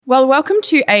Well, welcome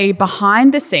to a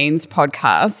behind the scenes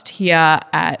podcast here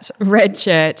at Red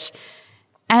Church.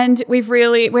 And we're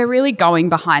really going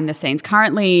behind the scenes.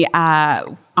 Currently, I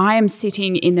am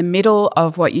sitting in the middle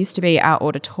of what used to be our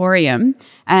auditorium,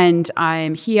 and I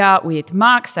am here with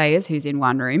Mark Sayers, who's in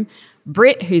one room,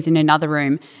 Britt, who's in another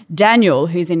room, Daniel,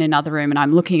 who's in another room, and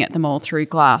I'm looking at them all through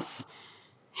glass.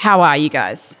 How are you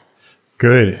guys?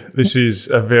 Good. This is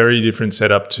a very different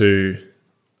setup to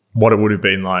what it would have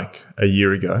been like a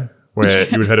year ago, where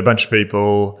you would have had a bunch of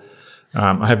people.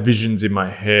 I have visions in my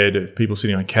head of people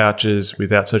sitting on couches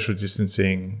without social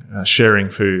distancing, sharing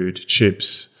food,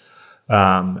 chips,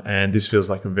 and this feels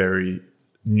like a very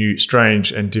new,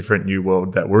 strange and different new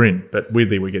world that we're in. But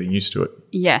weirdly, we're getting used to it.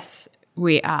 Yes,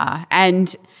 we are.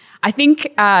 And I think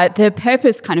the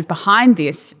purpose kind of behind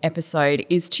this episode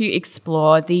is to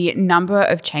explore the number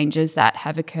of changes that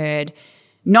have occurred,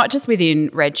 not just within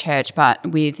Red Church, but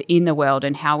within the world,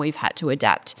 and how we've had to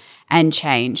adapt and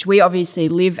change. We obviously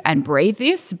live and breathe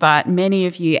this, but many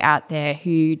of you out there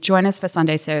who join us for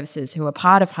Sunday services, who are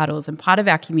part of huddles and part of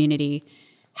our community,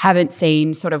 haven't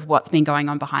seen sort of what's been going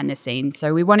on behind the scenes.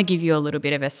 So we want to give you a little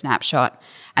bit of a snapshot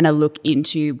and a look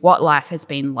into what life has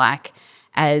been like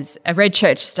as a Red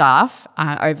Church staff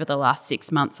over the last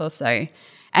 6 months or so.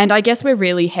 And I guess we're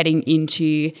really heading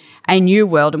into a new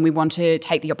world, and we want to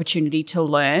take the opportunity to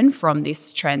learn from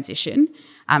this transition,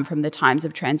 from the times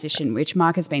of transition, which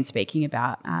Mark has been speaking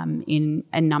about in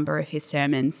a number of his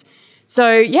sermons.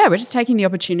 So, yeah, we're just taking the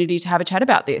opportunity to have a chat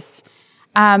about this.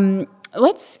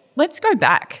 Let's go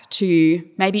back to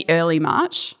maybe early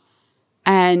March,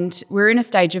 and we're in a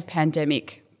stage of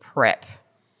pandemic prep.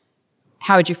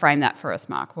 How would you frame that for us,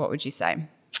 Mark? What would you say?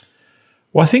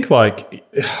 Well, I think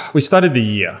we started the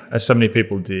year, as so many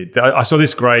people did. I saw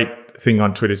this great thing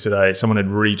on Twitter today. Someone had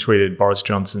retweeted Boris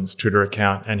Johnson's Twitter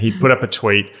account, and he put up a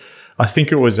tweet. I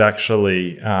think it was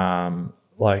actually I'm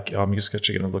just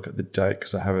actually going to look at the date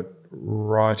because I have it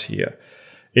right here.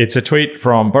 It's a tweet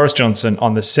from Boris Johnson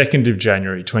on the 2nd of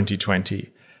January,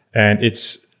 2020. And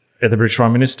it's the British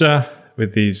Prime Minister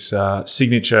with his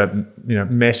signature,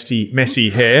 messy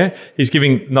hair. He's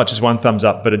giving not just one thumbs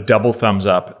up, but a double thumbs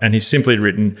up. And he's simply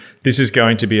written, "This is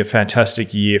going to be a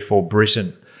fantastic year for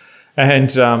Britain." And,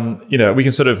 we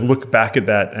can sort of look back at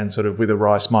that and sort of with a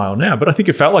wry smile now. But I think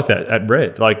it felt like that at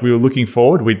Red. Like we were looking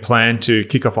forward. We'd planned to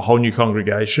kick off a whole new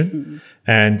congregation.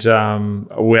 And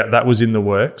that was in the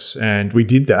works. And we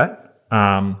did that.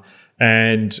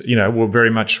 We're very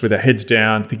much with our heads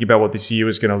down, thinking about what this year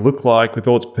was going to look like with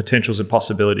all its potentials and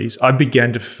possibilities. I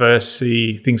began to first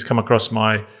see things come across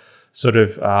my sort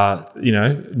of,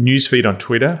 news feed on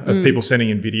Twitter of people sending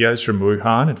in videos from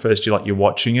Wuhan. At first, you're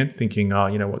watching it, thinking,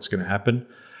 what's going to happen?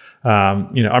 I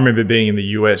remember being in the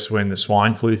US when the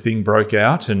swine flu thing broke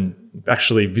out and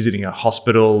actually visiting a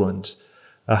hospital and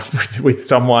with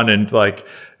someone and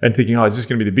thinking, is this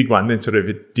going to be the big one? And then sort of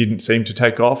it didn't seem to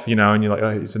take off, and you're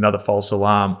like, it's another false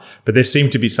alarm. But there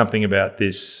seemed to be something about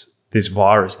this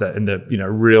virus that, and the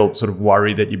real sort of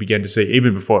worry that you began to see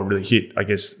even before it really hit, I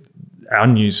guess, our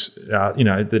news,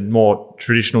 the more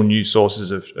traditional news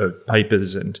sources of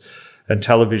papers and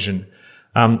television.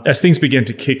 As things began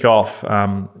to kick off,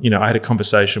 I had a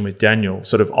conversation with Daniel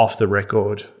sort of off the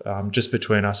record, just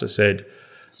between us. I said,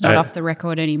 it's not off the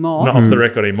record anymore. Not off the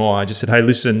record anymore. I just said, hey,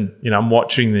 listen, I'm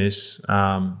watching this.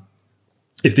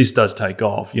 If this does take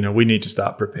off, we need to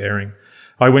start preparing.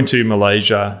 I went to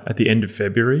Malaysia at the end of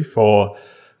February for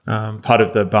part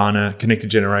of the Bana Connected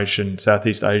Generation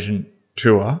Southeast Asian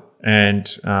tour.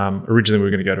 And originally we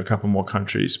were going to go to a couple more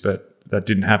countries, but that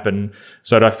didn't happen.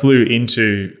 So I flew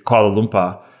into Kuala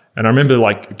Lumpur. And I remember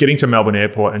getting to Melbourne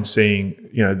Airport and seeing,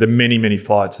 the many, many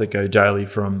flights that go daily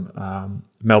from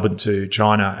Melbourne to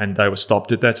China, and they were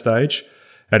stopped at that stage.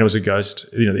 And it was a ghost,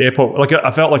 the airport.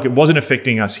 I felt like it wasn't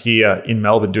affecting us here in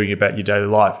Melbourne doing about your daily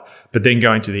life. But then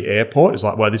going to the airport, it's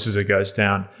like, wow, this is a ghost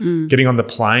town. Getting on the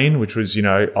plane, which was,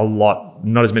 a lot,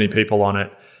 not as many people on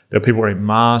it. There were people wearing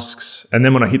masks. And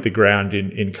then when I hit the ground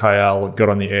in KL, got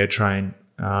on the air train,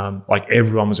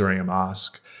 everyone was wearing a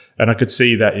mask. And I could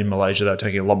see that in Malaysia, they were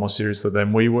taking it a lot more seriously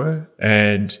than we were.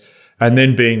 And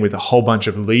then being with a whole bunch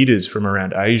of leaders from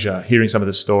around Asia, hearing some of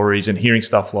the stories and hearing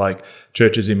stuff like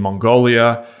churches in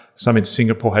Mongolia, some in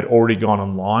Singapore had already gone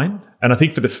online. And I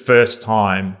think for the first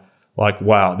time,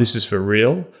 wow, this is for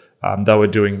real. They were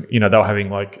doing, they were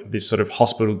having this sort of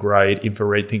hospital grade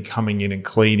infrared thing coming in and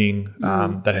cleaning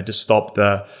that had to stop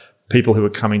the people who were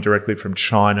coming directly from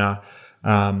China.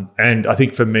 And I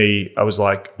think for me, I was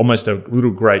almost a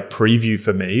little great preview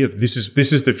for me of this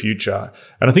is the future.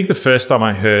 And I think the first time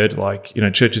I heard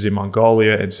churches in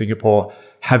Mongolia and Singapore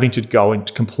having to go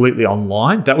into completely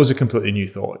online, that was a completely new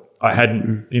thought. I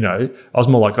hadn't, I was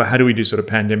more like, how do we do sort of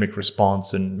pandemic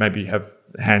response and maybe have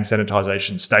hand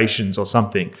sanitization stations or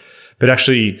something? But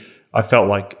actually, I felt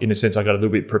like, in a sense, I got a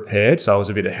little bit prepared. So I was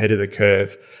a bit ahead of the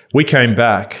curve. We came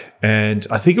back, and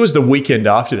I think it was the weekend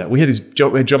after that. We had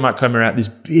John Mark Comer out, this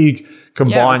big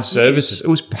combined services. Huge. It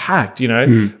was packed,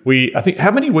 I think,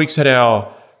 how many weeks had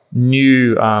our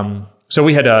new, so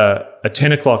we had a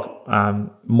 10 o'clock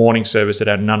morning service at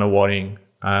our Nunawading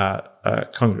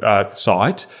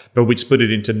site, but we'd split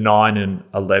it into 9 and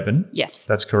 11. Yes.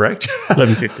 That's correct.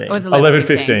 11:15. It was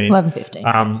 11:15.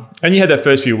 11:15. And you had that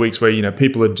first few weeks where,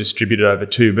 people had distributed over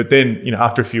 2, but then,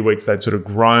 after a few weeks, they'd sort of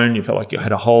grown. You felt like you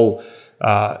had a whole,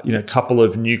 couple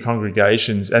of new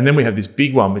congregations. And then we have this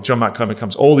big one with John Mark Comer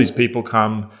comes, all these people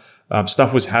come,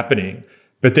 stuff was happening.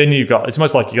 But then it's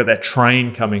almost like you got that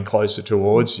train coming closer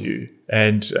towards you.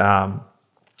 And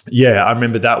I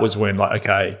remember that was when,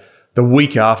 the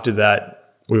week after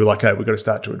that, we were like, hey, we've got to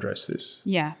start to address this.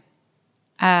 Yeah.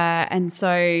 And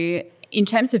so in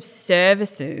terms of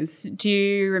services, do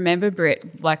you remember, Britt,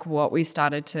 what we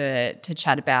started to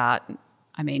chat about?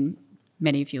 I mean,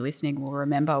 many of you listening will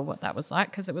remember what that was like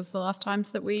because it was the last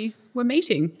times that we were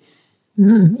meeting.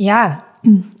 Yeah.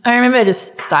 I remember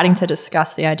just starting to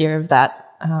discuss the idea of that,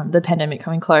 the pandemic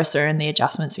coming closer and the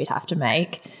adjustments we'd have to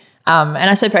make. And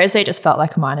I suppose they just felt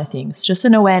like minor things, just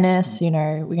an awareness,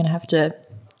 we're going to have to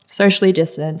socially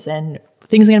distance and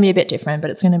things are going to be a bit different, but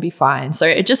it's going to be fine. So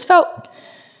it just felt,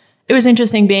 it was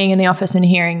interesting being in the office and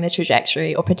hearing the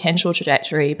trajectory or potential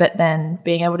trajectory, but then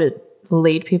being able to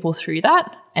lead people through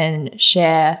that and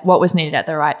share what was needed at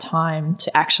the right time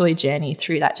to actually journey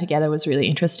through that together was really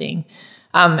interesting.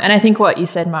 And I think what you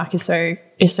said, Mark, is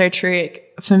so true.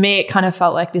 For me, it kind of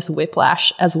felt like this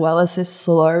whiplash as well as this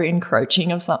slow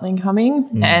encroaching of something coming.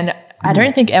 And I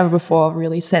don't think ever before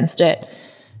really sensed it,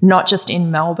 not just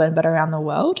in Melbourne, but around the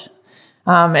world.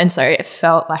 And so it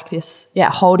felt like this,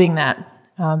 holding that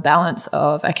balance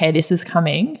of, okay, this is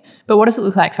coming, but what does it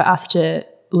look like for us to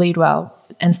lead well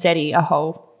and steady a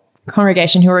whole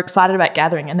congregation who were excited about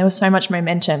gathering? And there was so much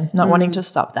momentum, not wanting to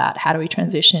stop that. How do we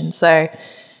transition? So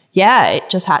it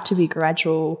just had to be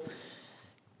gradual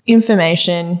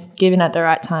information given at the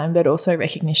right time, but also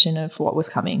recognition of what was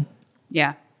coming.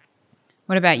 Yeah.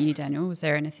 What about you, Daniel? Was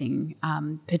there anything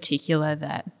particular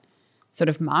that sort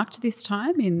of marked this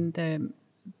time in the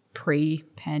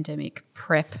pre-pandemic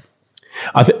prep?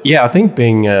 I think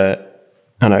being,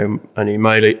 only in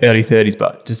my early 30s,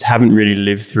 but just haven't really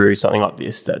lived through something like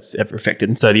this that's ever affected.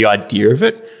 And so the idea of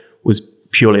it was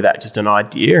purely that, just an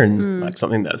idea and like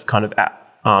something that's kind of at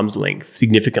arm's length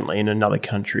significantly in another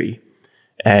country.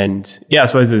 And I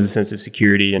suppose there's a sense of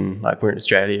security and like we're in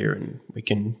Australia and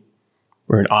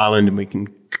we're an island and we can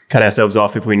cut ourselves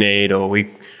off if we need, or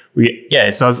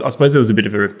so I suppose there was a bit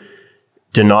of a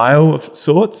denial of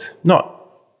sorts, not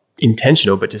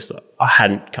intentional, but just I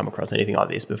hadn't come across anything like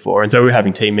this before. And so we were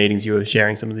having team meetings. You were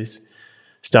sharing some of this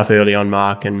stuff early on,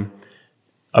 Mark, and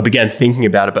I began thinking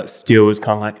about it, but still was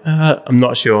kind of like, I'm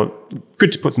not sure.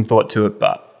 Good to put some thought to it,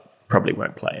 but probably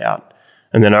won't play out.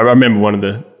 And then I remember one of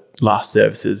the last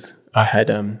services I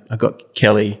had, I got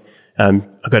Kelly, I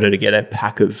got her to get a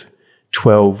pack of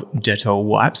 12 Dettol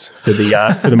wipes for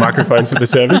the microphones for the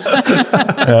service.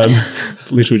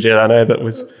 Little did I know that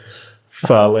was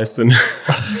far less than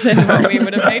what we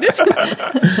would have needed.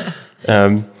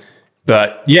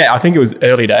 But I think it was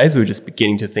early days. We were just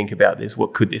beginning to think about this.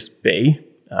 What could this be?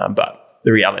 But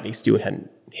the reality still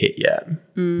hadn't hit yet.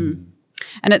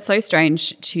 And it's so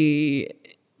strange to,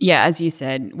 as you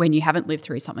said, when you haven't lived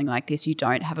through something like this, you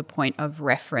don't have a point of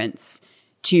reference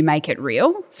to make it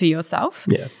real for yourself.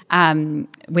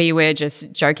 We were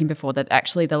just joking before that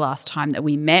actually the last time that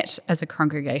we met as a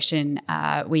congregation,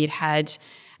 we had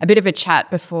a bit of a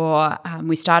chat before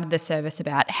we started the service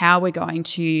about how we're going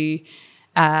to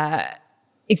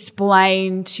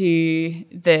explain to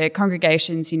the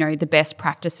congregations, the best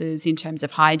practices in terms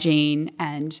of hygiene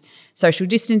and social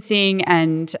distancing.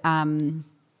 And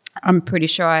I'm pretty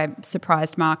sure I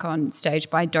surprised Mark on stage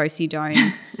by do-si-doing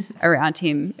around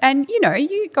him. And,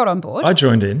 you got on board. I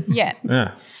joined in.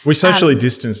 Yeah. We socially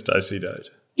distanced do-si-doed.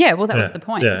 Yeah, well, that was the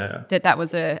point. That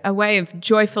was a way of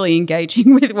joyfully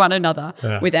engaging with one another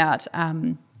without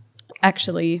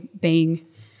actually being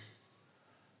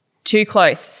too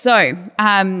close. So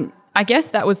I guess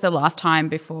that was the last time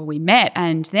before we met,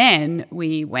 and then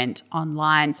we went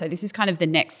online. So this is kind of the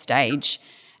next stage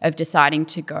of deciding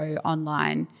to go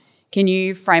online. Can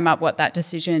you frame up what that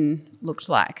decision looked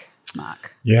like,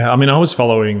 Mark? Yeah, I mean, I was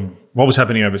following what was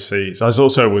happening overseas. I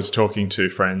was talking to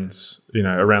friends,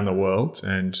 around the world,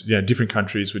 and different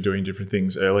countries were doing different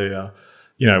things earlier.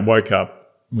 woke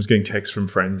up, was getting texts from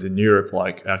friends in Europe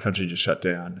like our country just shut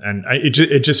down, and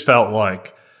it just felt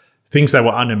like things that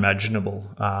were unimaginable,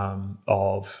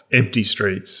 of empty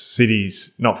streets,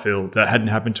 cities not filled, that hadn't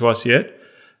happened to us yet.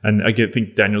 And I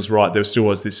think Daniel's right. There still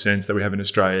was this sense that we have in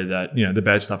Australia that, the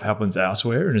bad stuff happens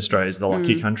elsewhere, and Australia is the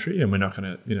lucky country, and we're not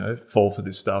going to, fall for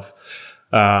this stuff.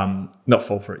 Not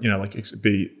fall for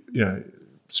it,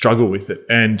 struggle with it.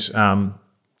 And,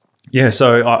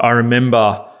 so I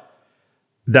remember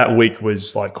that week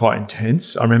was like quite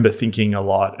intense. I remember thinking a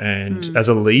lot, and as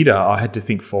a leader, I had to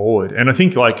think forward. And I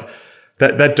think like,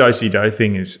 that do-si-do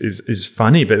thing is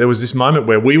funny, but there was this moment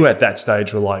where we were at that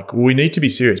stage where like, well, we need to be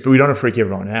serious, but we don't want to freak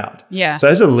everyone out. Yeah. So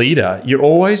as a leader, you're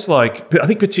always like, I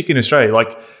think particularly in Australia,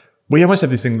 like we almost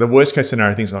have this thing, the worst case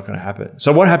scenario thing's not going to happen.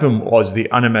 So what happened was the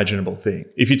unimaginable thing.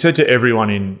 If you said to everyone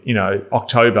in,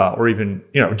 October or even,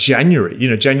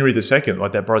 January, January the 2nd,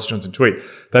 like that Boris Johnson tweet,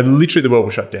 that literally the world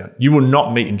will shut down. You will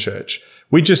not meet in church.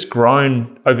 We'd just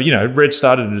grown over, Red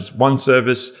started as one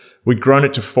service. We'd grown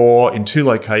it to 4 in 2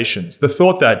 locations. The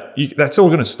thought that that's all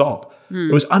going to stop,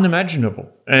 it was unimaginable.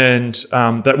 And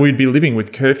that we'd be living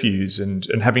with curfews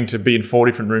and having to be in 4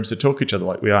 different rooms to talk to each other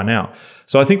like we are now.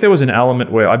 So I think there was an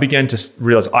element where I began to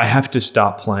realize I have to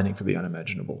start planning for the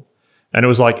unimaginable. And it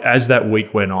was like as that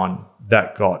week went on,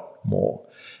 that got more.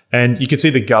 And you could see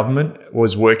the government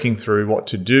was working through what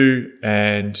to do.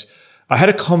 And I had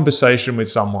a conversation with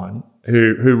someone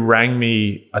who rang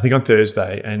me, I think on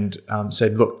Thursday, and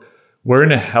said, look, we're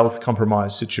in a health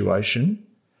compromised situation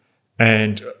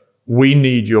and we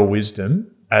need your wisdom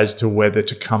as to whether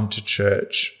to come to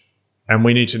church, and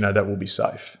we need to know that we'll be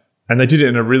safe. And they did it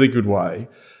in a really good way.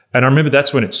 And I remember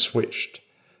that's when it switched.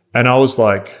 And I was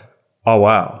like, oh,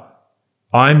 wow,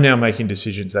 I'm now making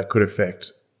decisions that could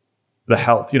affect the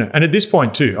health, And at this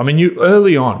point too, I mean,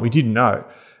 early on, we didn't know.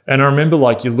 And I remember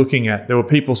like you're looking at, there were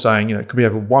people saying, could we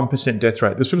have a 1% death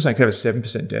rate? There's people saying could have a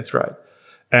 7% death rate.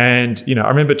 And, I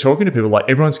remember talking to people like,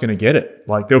 everyone's going to get it.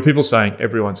 Like there were people saying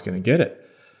everyone's going to get it.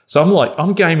 So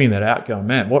I'm gaming that out going,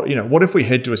 man, what if we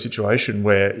head to a situation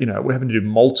where, we're having to do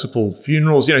multiple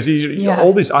funerals,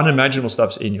 all this unimaginable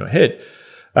stuff's in your head.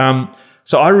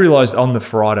 So I realized on the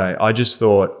Friday, I just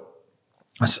thought,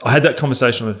 I had that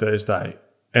conversation on the Thursday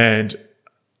and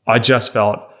I just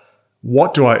felt,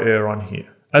 what do I err on here?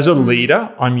 As a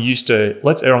leader, I'm used to,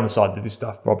 let's err on the side that this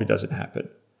stuff probably doesn't happen.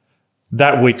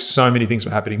 That week, so many things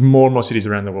were happening. More and more cities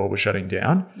around the world were shutting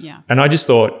down. Yeah. And I just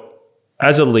thought,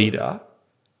 as a leader,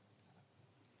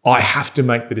 I have to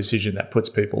make the decision that puts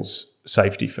people's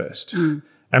safety first.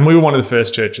 And we were one of the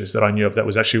first churches that I knew of that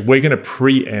was actually, we're going to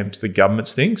preempt the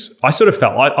government's things. I sort of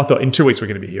felt, I thought in 2 weeks we're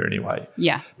going to be here anyway.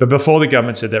 Yeah. But before the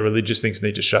government said that religious things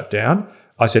need to shut down,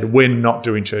 I said, we're not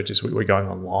doing church this week, we're going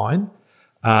online.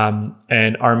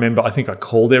 And I remember, I think I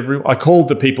called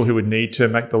the people who would need to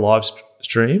make the live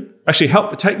stream.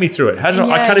 Actually, take me through it.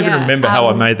 I can't even remember how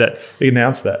I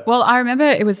announced that. Well, I remember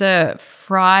it was a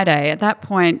Friday. At that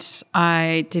point,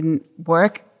 I didn't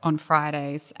work on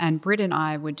Fridays, and Britt and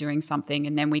I were doing something,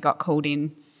 and then we got called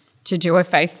in to do a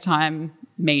FaceTime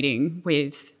meeting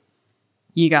with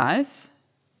you guys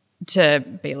to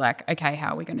be like, okay,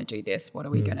 how are we going to do this?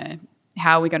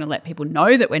 How are we going to let people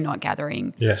know that we're not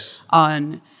gathering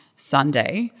on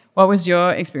Sunday? What was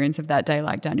your experience of that day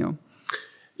like, Daniel?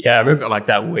 Yeah, I remember like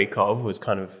that week of was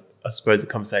kind of, I suppose the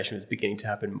conversation was beginning to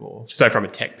happen more. So from a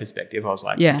tech perspective, I was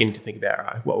like beginning to think about, all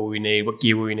right, what will we need? What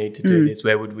gear will we need to do this?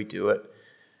 Where would we do it?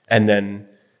 And then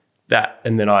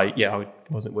I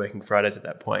wasn't working Fridays at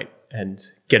that point, and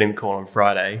getting the call on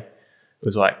Friday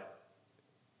was like,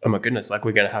 oh my goodness, like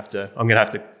I'm going to have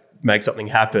to make something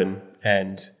happen.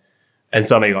 And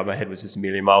suddenly like my head was just a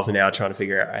million miles an hour trying to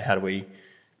figure out how do we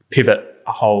pivot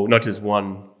a whole, not just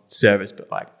one service, but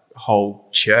like a whole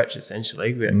church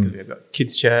essentially, because we've got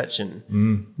kids' church and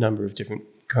a number of different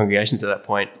congregations at that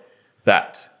point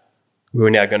that we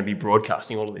were now going to be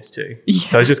broadcasting all of this too. Yeah.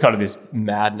 So it's just kind of this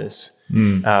madness.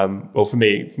 Well, for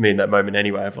me in that moment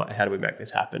anyway, of like, how do we make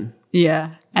this happen?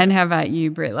 Yeah. And how about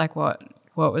you, Britt? Like what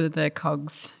were the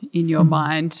cogs in your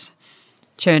mind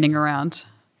churning around?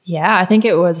 Yeah, I think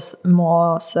it was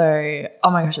more so,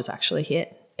 oh my gosh, it's actually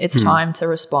hit. It's time to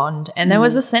respond. And there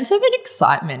was a sense of an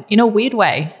excitement in a weird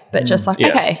way, but just like,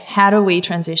 okay, how do we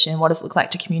transition? What does it look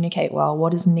like to communicate well?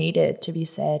 What is needed to be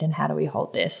said, and how do we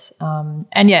hold this?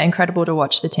 Incredible to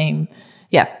watch the team.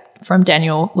 Yeah, from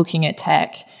Daniel looking at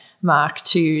tech, Mark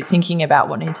to thinking about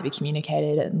what needed to be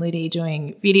communicated, and Liddy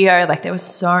doing video. Like there was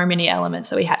so many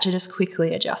elements that we had to just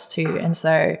quickly adjust to. And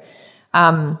so,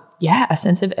 a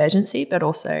sense of urgency, but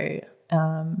also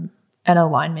an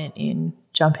alignment in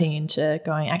jumping into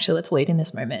going, actually, let's lead in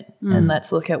this moment and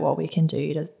let's look at what we can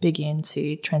do to begin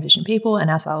to transition people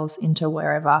and ourselves into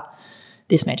wherever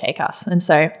this may take us. And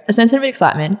so a sense of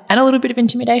excitement and a little bit of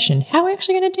intimidation. How are we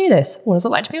actually going to do this? What is it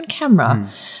like to be on camera?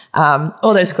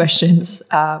 All those questions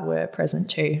were present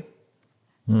too.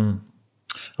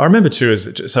 I remember too,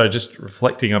 just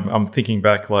reflecting, I'm thinking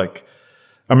back, like,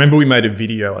 I remember we made a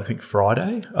video, I think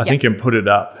Friday, and put it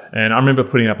up. And I remember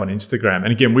putting it up on Instagram.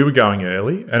 And again, we were going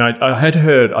early. And I had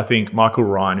heard, I think Michael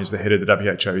Ryan, who's the head of the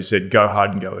WHO, who said, go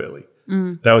hard and go early.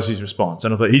 That was his response.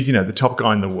 And I thought, he's, the top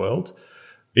guy in the world.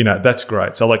 That's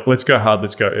great. So like, let's go hard,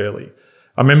 let's go early.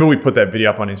 I remember we put that video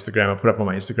up on Instagram. I put it up on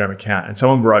my Instagram account. And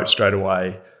someone wrote straight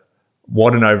away,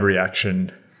 what an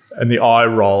overreaction. And the eye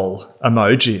roll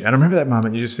emoji. And I remember that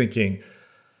moment, you're just thinking,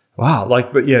 wow,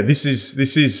 but this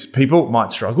is people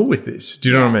might struggle with this. Do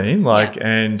you know what I mean?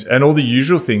 And all the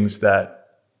usual things that,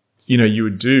 you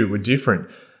would do were different.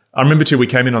 I remember too, we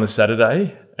came in on a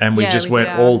Saturday and we just went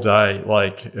all day. I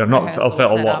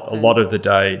felt a lot of the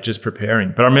day just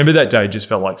preparing. But I remember that day just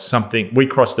felt like something,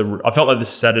 I felt like the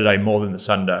Saturday more than the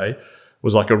Sunday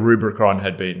was like the Rubicon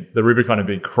had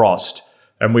been crossed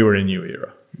and we were in a new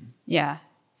era. Yeah.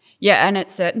 Yeah, and it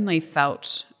certainly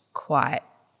felt quite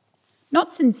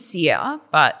not sincere,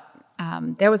 but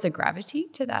there was a gravity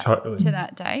to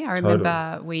that day. I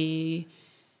remember we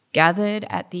gathered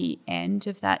at the end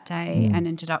of that day and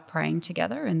ended up praying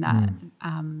together, and that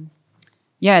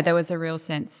there was a real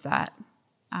sense that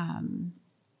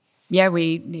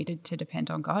we needed to depend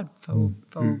on God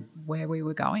for where we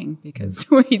were going because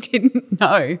we didn't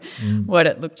know what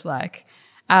it looked like.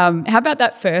 How about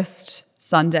that first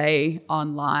Sunday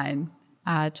online?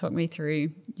 Talk me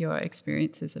through your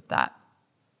experiences of that.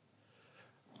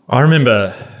 I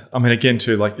remember, again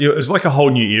too, it was like a whole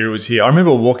new era was here. I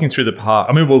remember walking through the park.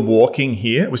 I remember walking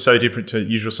here. It was so different to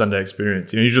usual Sunday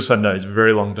experience. Usual Sunday is a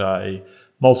very long day,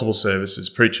 multiple services,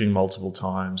 preaching multiple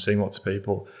times, seeing lots of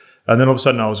people. And then all of a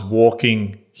sudden I was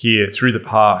walking here through the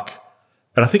park.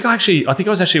 And I think I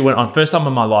went on, first time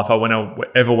in my life I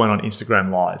ever went on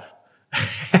Instagram Live.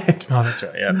 That's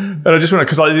right, yeah. And I just went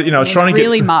because I was trying to get. It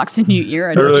really marks a new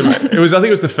era. I think it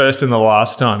was the first and the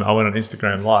last time I went on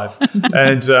Instagram Live,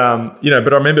 and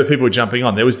but I remember people were jumping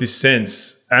on. There was this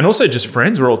sense, and also just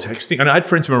friends were all texting, and I had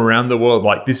friends from around the world.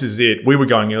 Like, this is it. We were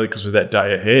going early because we're that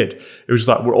day ahead. It was just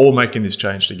like we're all making this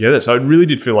change together. So it really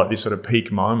did feel like this sort of peak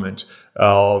moment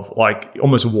of like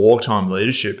almost wartime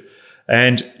leadership,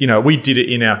 and we did it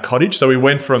in our cottage. So we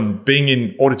went from being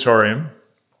in auditorium.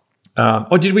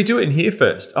 Did we do it in here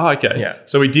first? Oh, okay. Yeah.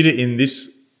 So we did it in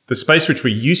the space which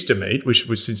we used to meet, which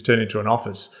was since turned into an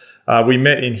office. We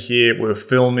met in here. We were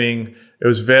filming. It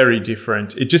was very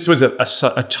different. It just was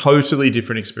a totally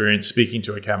different experience speaking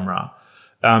to a camera.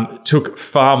 Took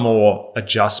far more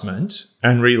adjustment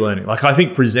and relearning. Like, I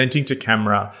think presenting to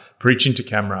camera, preaching to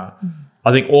camera,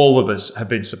 I think all of us have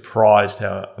been surprised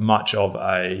how much of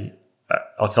a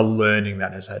learning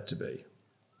that has had to be.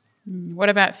 What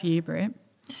about for you, Britt?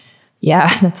 Yeah,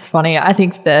 that's funny. I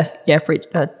think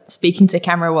speaking to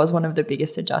camera was one of the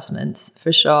biggest adjustments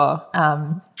for sure.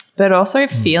 But also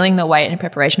feeling the weight and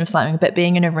preparation of something, but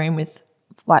being in a room with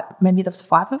maybe there was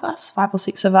 5 or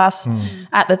 6 of us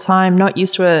at the time, not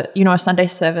used to a Sunday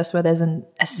service where there's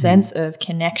a sense of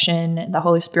connection, the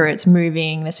Holy Spirit's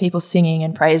moving, there's people singing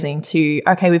and praising to,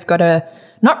 okay, we've got to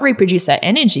not reproduce that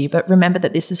energy, but remember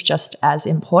that this is just as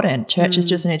important. Church is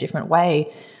just in a different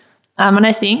way. And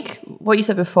I think what you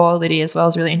said before, Lydia, as well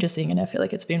is really interesting. And I feel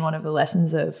like it's been one of the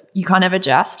lessons of you kind of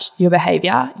adjust your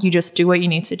behavior. You just do what you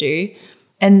need to do.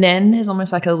 And then there's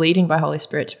almost like a leading by Holy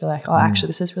Spirit to be like, oh, actually,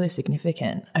 this is really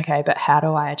significant. Okay, but how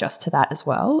do I adjust to that as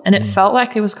well? And it felt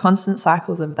like there was constant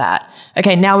cycles of that.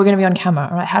 Okay, now we're going to be on camera.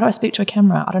 All right, how do I speak to a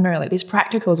camera? I don't know, like these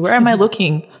practicals. Where am I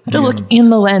looking? I have to look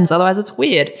in the lens, otherwise it's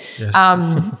weird. Yes.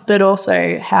 But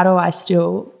also, how do I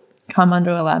still come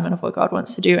under alignment of what God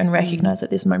wants to do and recognize that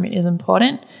this moment is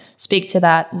important, speak to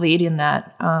that, lead in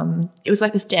that. It was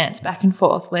like this dance back and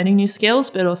forth, learning new skills,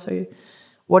 but also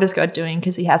what is God doing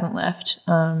because he hasn't left.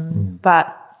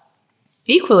 But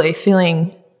equally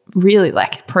feeling really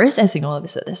like processing all of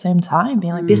this at the same time,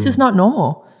 being like, this is not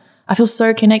normal. I feel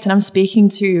so connected. I'm speaking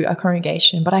to a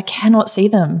congregation, but I cannot see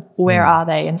them. Where are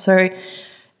they? And so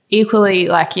equally,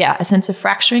 a sense of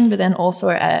fracturing, but then also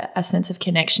a sense of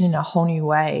connection in a whole new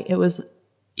way. It was,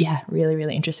 really,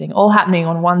 really interesting. All happening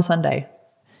on one Sunday.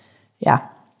 Yeah.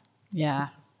 Yeah.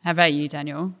 How about you,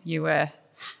 Daniel? You were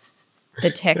the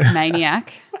tech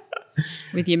maniac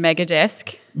with your mega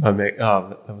desk. That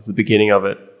was the beginning of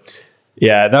it.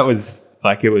 Yeah, that was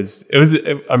I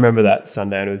remember that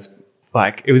Sunday, and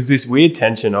it was this weird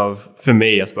tension of, for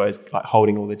me, I suppose, like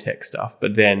holding all the tech stuff,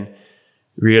 but then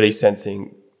really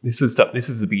sensing this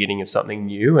is the beginning of something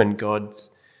new, and God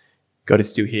is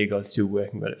still here, God's still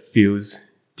working, but it feels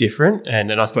different.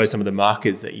 And I suppose some of the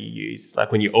markers that you use,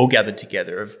 like when you all gathered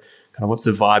together, of kind of what's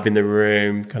the vibe in the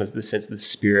room, kind of the sense of the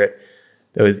spirit.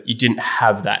 You didn't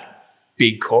have that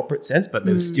big corporate sense, but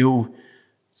there was still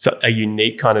a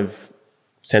unique kind of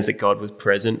sense that God was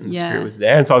present and Spirit was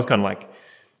there. And so I was kind of like,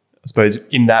 I suppose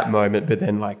in that moment, but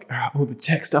then like all the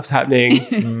tech stuff's happening,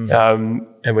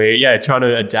 and we're trying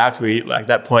to adapt. We like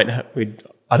that point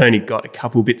I'd only got a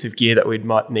couple bits of gear that we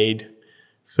might need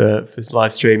for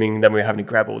live streaming. And then we were having to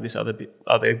grab all this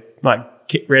other like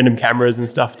random cameras and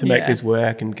stuff to make this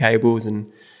work, and cables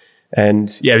and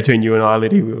between you and I,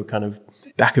 Liddy, we were kind of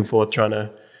back and forth trying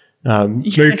to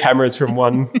move cameras from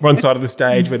one side of the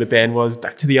stage where the band was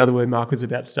back to the other where Mark was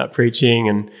about to start preaching,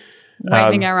 and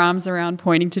waving our arms around,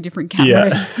 pointing to different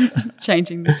cameras,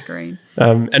 changing the screen.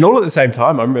 And all at the same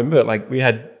time, I remember like we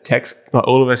had text, like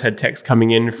all of us had text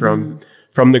coming in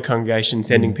from the congregation,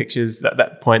 sending pictures. At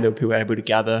that point, there were people able to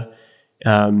gather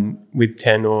with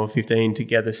 10 or 15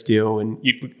 together still. And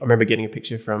I remember getting a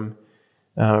picture from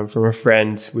a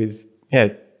friend with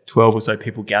 12 or so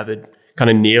people gathered,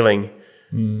 kind of kneeling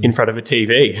in front of a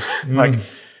TV,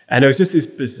 and it was just this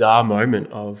bizarre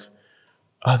moment of,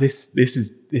 this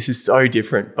is so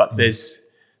different, but there's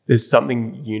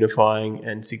something unifying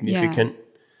and significant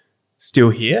still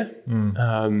here.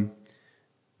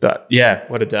 But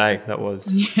what a day that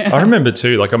was. I remember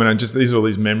too, like, I mean, these are all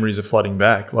these memories are flooding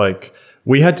back. Like,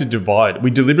 we had to divide.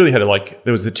 We deliberately had to, like,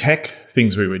 there was the tech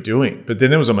things we were doing, but then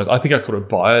there was almost, I think I called it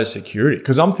biosecurity,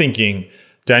 because I'm thinking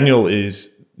Daniel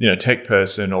is, tech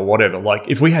person or whatever. Like,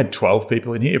 if we had 12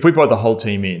 people in here, if we brought the whole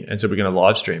team in and said we're going to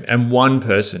live stream, and one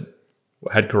person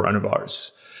had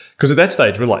coronavirus, because at that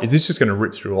stage we're like, is this just going to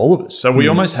rip through all of us? So we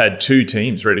almost had two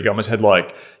teams ready to go. Almost had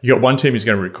like, you got one team who's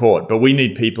going to record, but we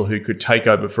need people who could take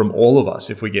over from all of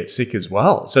us if we get sick as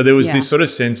well. So there was this sort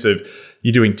of sense of,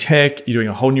 you're doing tech, you're doing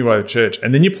a whole new way of church,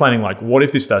 and then you're planning like, what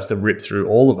if this starts to rip through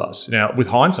all of us? Now, with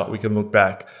hindsight, we can look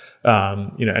back,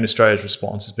 and Australia's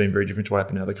response has been very different to what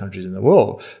happened in other countries in the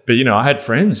world. But, I had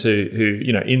friends who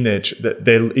in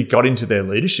it got into their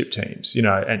leadership teams,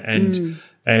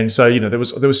 and so, there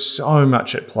was so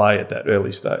much at play at that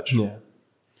early stage. Yeah.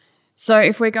 So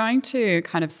if we're going to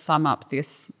kind of sum up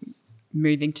this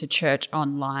moving to church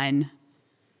online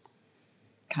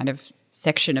kind of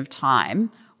section of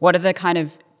time, what are the kind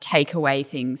of takeaway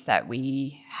things that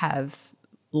we have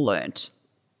learnt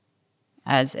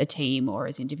as a team or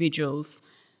as individuals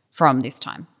from this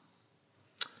time?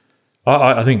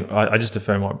 I think I just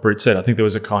affirm what Britt said. I think there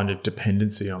was a kind of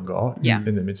dependency on God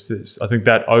in the midst of this. I think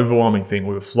that overwhelming thing,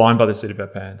 we were flying by the seat of our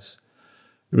pants.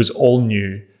 It was all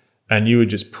new, and you were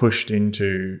just pushed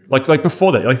into, like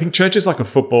before that, I think church is like a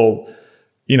football,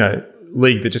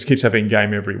 league that just keeps having a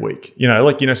game every week.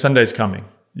 Sunday's coming.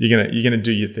 You're gonna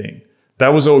do your thing.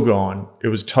 That was all gone. It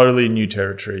was totally new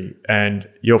territory, and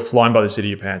you're flying by the seat of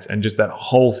your pants. And just that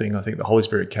whole thing, I think the Holy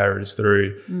Spirit carried us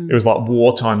through. It was like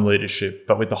wartime leadership,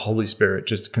 but with the Holy Spirit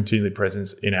just continually present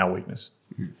in our weakness.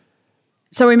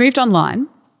 So we moved online,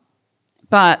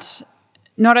 but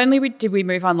not only did we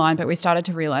move online, but we started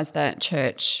to realize that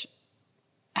church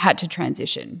had to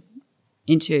transition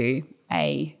into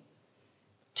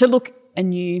to look a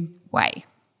new way,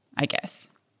 I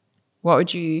guess. What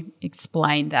would you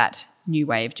explain that new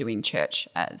way of doing church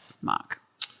as, Mark?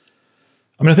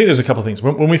 I mean, I think there's a couple of things.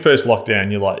 When we first locked down,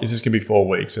 you're like, is this going to be 4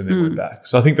 weeks? And then we're back.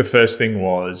 So I think the first thing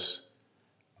was,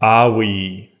 are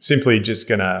we simply just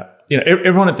going to,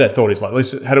 everyone at that thought is like,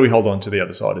 how do we hold on to the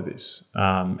other side of this?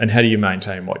 And how do you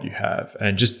maintain what you have?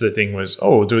 And just the thing was,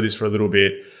 we'll do this for a little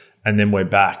bit, and then we're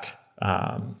back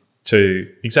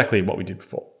to exactly what we did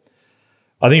before.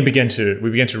 I think we began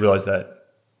to realize that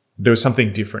there was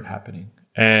something different happening.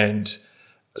 And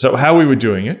so how we were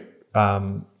doing it,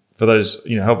 for those,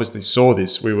 who obviously saw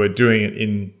this, we were doing it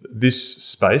in this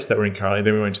space that we're in currently.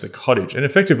 Then we went to the cottage, and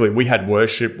effectively we had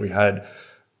worship. We had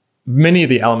many of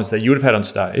the elements that you would have had on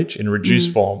stage in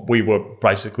reduced form. We were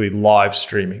basically live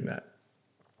streaming that.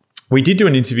 We did do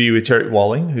an interview with Terry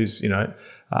Walling, who's,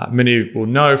 many will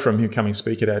know from him coming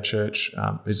speak at our church,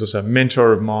 who's also a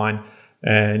mentor of mine.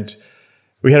 And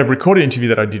we had a recorded interview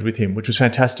that I did with him, which was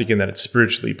fantastic in that it's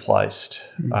spiritually placed.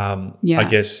 I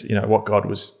guess, what God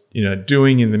was,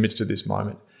 doing in the midst of this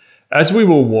moment. As we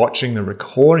were watching the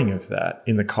recording of that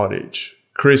in the cottage,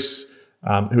 Chris,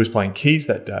 who was playing keys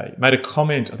that day, made a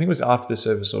comment, I think it was after the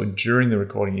service or during the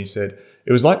recording. He said,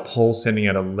 it was like Paul sending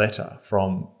out a letter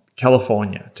from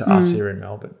California to us here in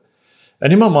Melbourne.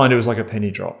 And in my mind, it was like a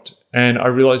penny dropped. And I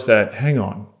realized that, hang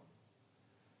on,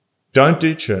 don't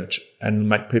do church and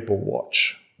make people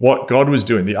watch. what God was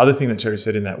doing, the other thing that Terry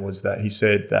said in that was that he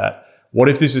said that, what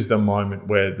if this is the moment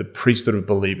where the priesthood of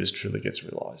believers truly gets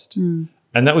realized?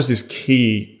 And that was this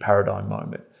key paradigm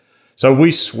moment. So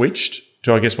we switched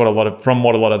to, I guess, what a lot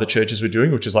of other churches were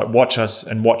doing, which is like watch us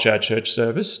and watch our church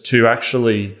service, to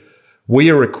actually, we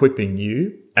are equipping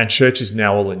you and church is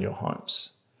now all in your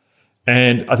homes.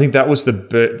 And I think that was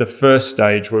the first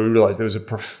stage where we realized there was a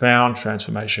profound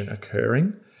transformation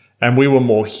occurring, and we were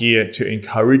more here to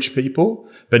encourage people.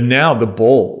 But now the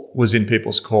ball was in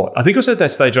people's court. I think also at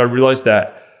that stage I realized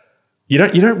that you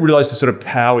don't realize the sort of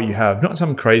power you have, not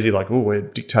something crazy like, oh, we're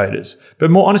dictators,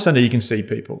 but more honest under you can see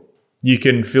people. You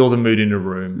can feel the mood in a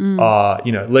room.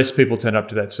 Less people turn up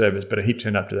to that service, but a heap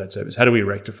turn up to that service. How do we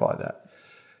rectify that?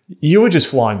 You were just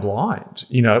flying blind.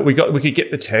 We could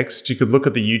get the text. You could look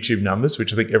at the YouTube numbers,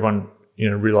 which I think everyone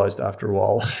realized after a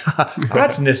while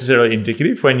aren't necessarily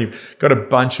indicative when you've got a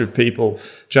bunch of people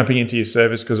jumping into your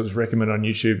service because it was recommended on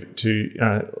YouTube to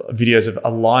videos of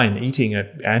a lion eating an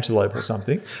antelope or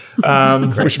something,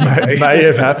 which may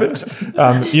have happened.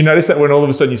 You notice that when all of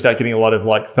a sudden you start getting a lot of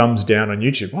like thumbs down on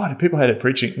YouTube. Why did people hate it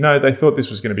preaching? No, they thought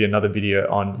this was going to be another video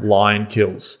on lion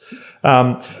kills.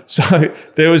 So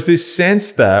there was this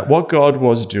sense that what God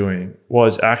was doing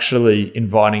was actually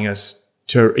inviting us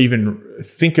to even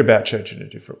think about church in a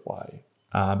different way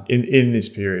in this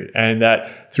period. And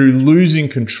that through losing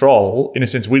control, in a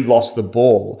sense, we'd lost the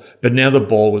ball, but now the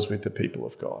ball was with the people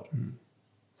of God.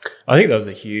 I think that was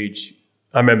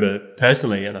I remember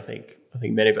personally, and I think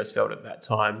many of us felt at that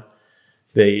time,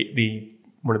 the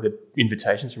one of the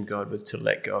invitations from God was to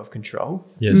let go of control.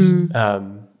 Yes.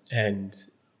 And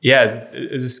yeah,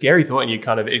 it's a scary thought, and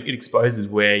it exposes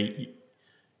where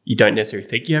you don't necessarily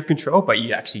think you have control, but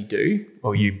you actually do,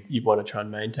 or you want to try and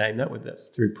maintain that, whether that's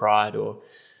through pride or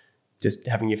just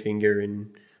having your finger in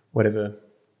whatever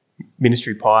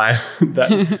ministry pie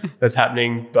that's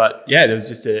happening. But yeah, there was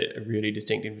just a really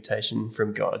distinct invitation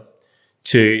from God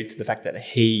to the fact that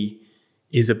He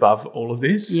is above all of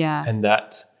this, and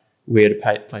that we're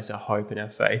to place our hope and our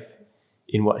faith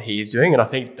in what He is doing. And I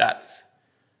think that's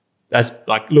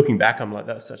like, looking back, I'm like,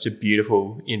 that's such a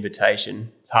beautiful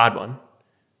invitation. It's a hard one,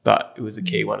 but it was a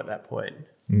key one at that point.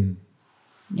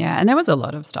 Yeah, and there was a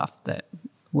lot of stuff that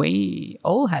we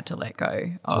all had to let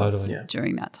go of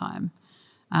during that time.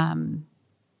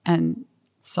 And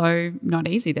so not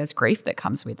easy. There's grief that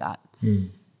comes with that.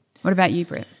 What about you,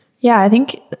 Britt? Yeah, I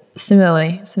think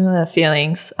similar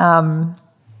feelings.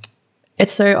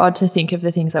 It's so odd to think of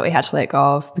the things that we had to let go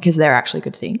of because they're actually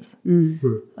good things.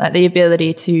 Like the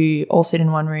ability to all sit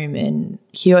in one room and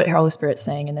hear what Holy Spirit's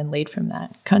saying and then lead from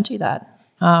that. Can't do that.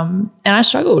 And I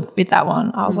struggled with that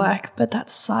one. I was like, but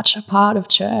that's such a part of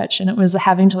church. And it was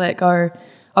having to let go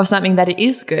of something that it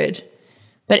is good.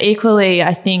 But equally,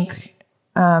 I think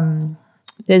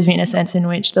there's been a sense in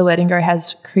which the letting go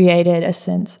has created a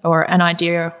sense or an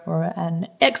idea or an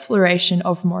exploration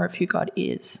of more of who God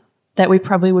is that we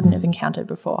probably wouldn't have encountered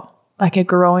before, like a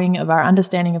growing of our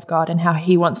understanding of God and how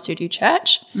He wants to do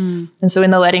church. And so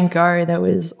in the letting go, there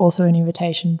was also an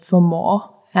invitation for more.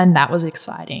 And that was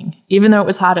exciting, even though it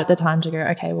was hard at the time to go,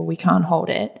 okay, well, we can't hold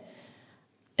it.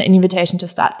 An invitation to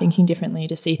start thinking differently,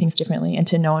 to see things differently, and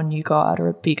to know a new God or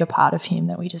a bigger part of Him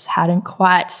that we just hadn't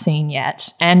quite seen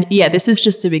yet. And yeah, this is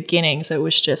just the beginning. So it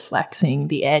was just like seeing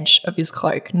the edge of His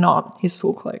cloak, not His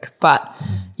full cloak. But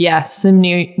yeah, some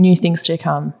new things to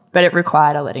come. But it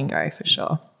required a letting go for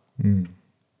sure. And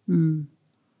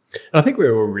I think we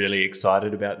were all really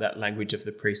excited about that language of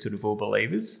the priesthood of all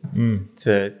believers,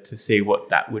 to see what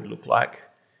that would look like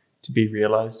to be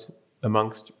realised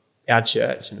amongst our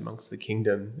church and amongst the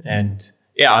kingdom. And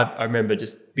yeah, I remember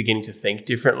just beginning to think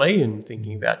differently and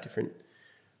thinking about different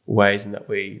ways in that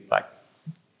we like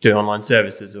do online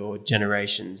services or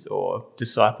generations or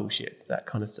discipleship, that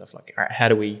kind of stuff. Like, all right, how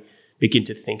do we begin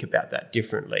to think about that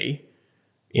differently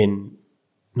in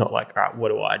not like, all right, what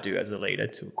do I do as a leader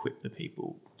to equip the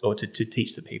people or to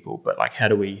teach the people, but like, how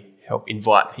do we help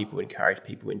invite people, encourage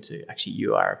people into actually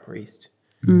you are a priest?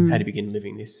 How do you begin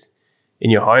living this in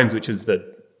your homes, which was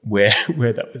where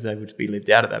that was able to be lived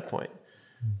out at that point.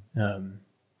 So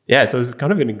this is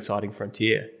kind of an exciting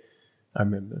frontier, I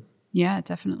remember. Yeah,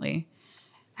 definitely.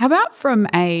 How about from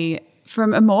a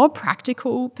more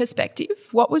practical perspective,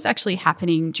 what was actually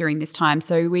happening during this time?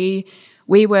 So we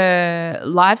were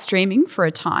live streaming for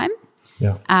a time.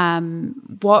 Yeah.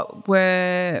 What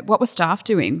were staff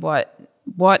doing?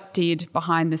 What did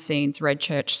behind the scenes Red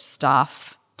Church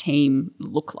staff team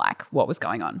look like? What was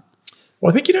going on?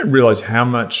 Well, I think you don't realise how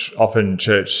much often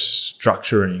church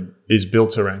structuring is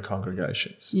built around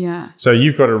congregations. Yeah. So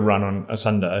you've got to run on a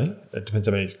Sunday. It depends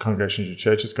how many congregations your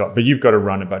church has got, but you've got to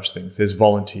run a bunch of things. There's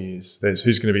volunteers. There's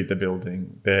who's going to be at the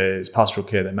building. There's pastoral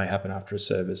care that may happen after a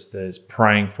service. There's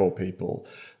praying for people.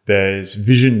 There's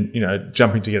vision,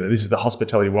 jumping together. This is the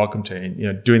hospitality welcome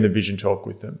team, doing the vision talk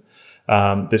with them.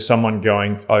 There's someone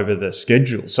going over the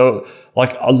schedule. So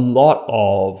like a lot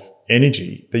of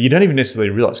energy that you don't even necessarily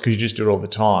realize because you just do it all the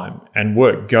time, and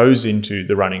work goes into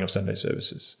the running of Sunday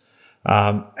services,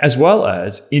 as well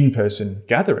as in-person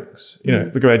gatherings.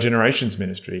 Look at our generations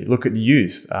ministry, look at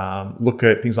youth, look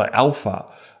at things like Alpha.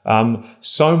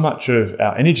 So much of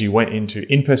our energy went into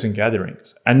in-person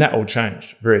gatherings, and that all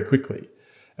changed very quickly.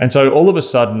 And so all of a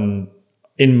sudden,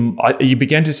 you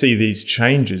began to see these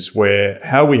changes where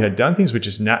how we had done things, which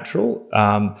is natural,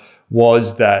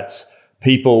 was that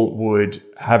people would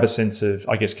have a sense of,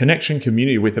 I guess, connection,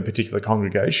 community with a particular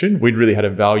congregation. We'd really had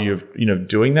a value of,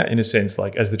 doing that in a sense,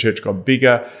 like as the church got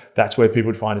bigger, that's where people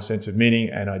would find a sense of meaning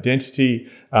and identity,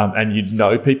 and you'd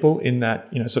know people in that,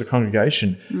 sort of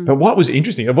congregation. But what was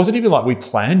interesting, it wasn't even like we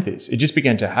planned this. It just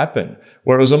began to happen,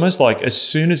 where it was almost like as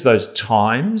soon as those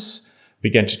times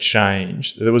began to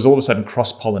change, there was all of a sudden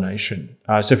cross-pollination.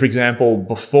 So for example,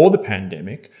 before the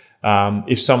pandemic,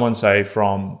 if someone, say,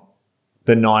 from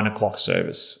the 9 o'clock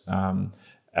service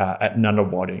at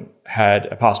Nunawading had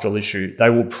a pastoral issue,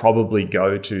 they will probably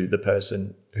go to the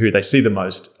person who they see the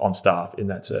most on staff in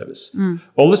that service.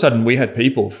 All of a sudden, we had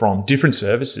people from different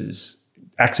services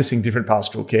accessing different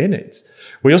pastoral care needs.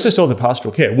 We also saw the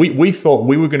pastoral care. We thought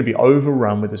we were going to be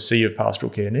overrun with a sea of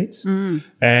pastoral care needs.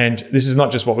 And this is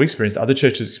not just what we experienced. Other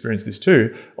churches experienced this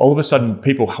too. All of a sudden,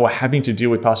 people who are having to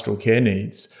deal with pastoral care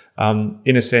needs,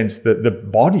 in a sense that the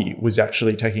body was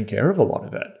actually taking care of a lot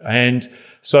of it. And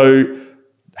so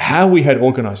how we had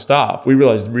organised staff, we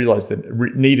realised that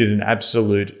it needed an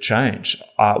absolute change.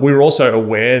 We were also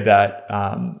aware that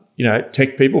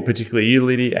tech people, particularly you,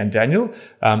 Liddy, and Daniel,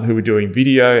 who were doing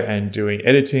video and doing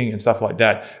editing and stuff like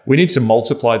that, we need to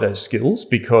multiply those skills,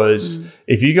 because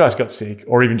if you guys got sick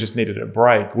or even just needed a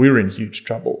break, we were in huge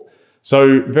trouble.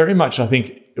 So very much, I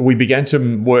think, we began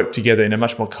to work together in a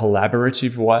much more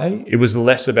collaborative way. It was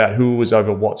less about who was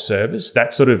over what service.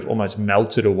 That sort of almost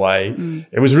melted away.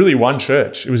 It was really one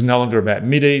church. It was no longer about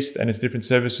Mid-East and its different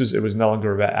services. It was no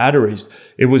longer about Outer East.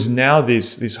 It was now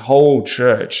this whole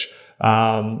church,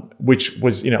 which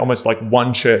was almost like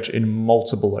one church in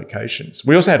multiple locations.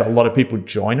 We also had a lot of people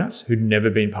join us who'd never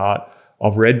been part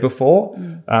of Red before.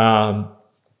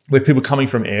 With people coming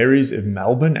from areas of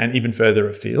Melbourne and even further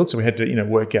afield. So we had to,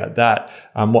 work out that,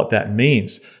 what that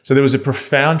means. So there was a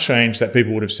profound change that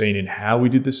people would have seen in how we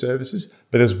did the services,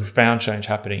 but there was a profound change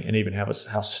happening in even how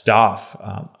staff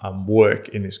work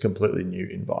in this completely new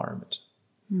environment.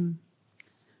 What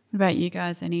about you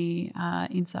guys? Any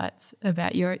insights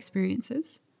about your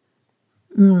experiences?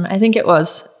 I think it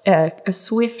was a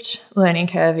swift learning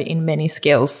curve in many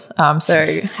skills.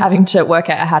 So having to work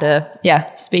out how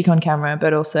to, speak on camera,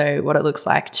 but also what it looks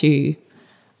like to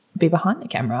be behind the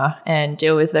camera and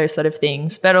deal with those sort of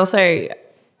things. But also,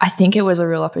 I think it was a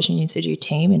real opportunity to do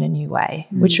team in a new way,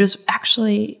 which was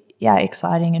actually,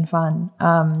 exciting and fun.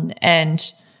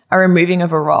 And a removing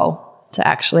of a role to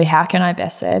actually, how can I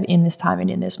best serve in this time and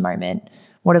in this moment?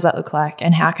 What does that look like?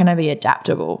 And how can I be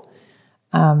adaptable?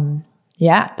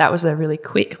 That was a really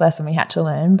quick lesson we had to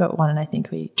learn, but one I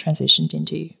think we transitioned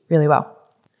into really well.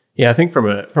 Yeah, I think from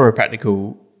a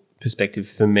practical perspective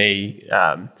for me,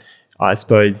 I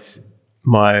suppose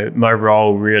my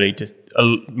role really just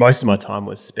most of my time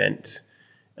was spent,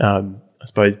 I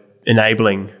suppose,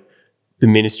 enabling the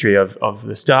ministry of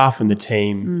the staff and the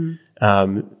team,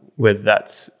 whether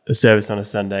that's a service on a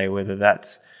Sunday, whether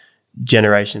that's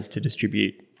generations to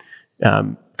distribute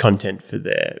content for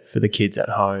the kids at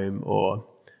home, or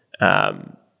I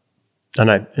don't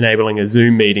know, enabling a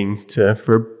Zoom meeting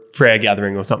for a prayer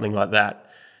gathering or something like that.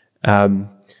 And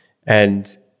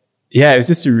it was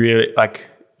just a really,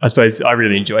 I suppose I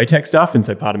really enjoy tech stuff, and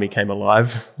so part of me came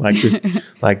alive, there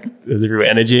was a real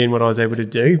energy in what I was able to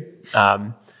do.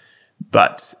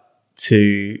 But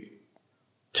to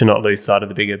not lose sight of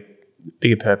the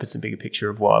bigger purpose and bigger picture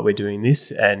of why we're doing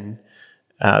this, and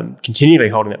continually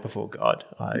holding that before God.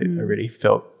 I really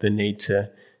felt the need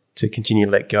to continue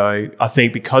to let go. I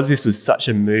think because this was such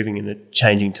a moving and a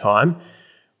changing time,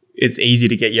 it's easy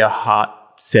to get your heart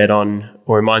set on,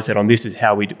 or a mindset on, this is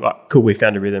how we do. Cool, we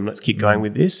found a rhythm, let's keep going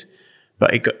with this.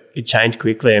 But it changed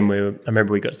quickly, and I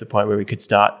remember we got to the point where we could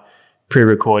start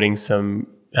pre-recording some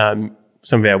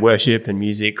of our worship and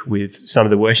music with some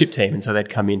of the worship team, and so they'd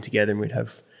come in together, and we'd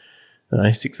have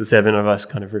 6 or 7 of us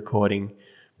kind of recording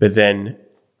But then,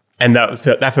 and that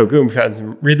felt good. We found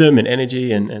some rhythm and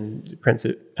energy and presence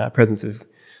of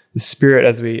the Spirit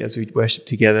as we worship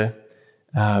together.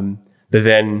 But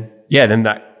then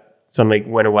that suddenly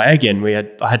went away again.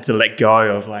 I had to let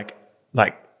go of like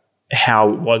how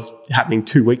it was happening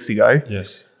 2 weeks ago.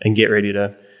 Yes. And get ready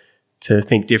to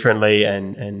think differently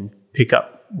and pick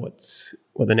up what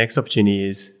the next opportunity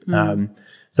is.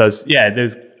 So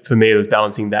for me, it was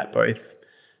balancing that both,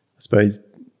 I suppose,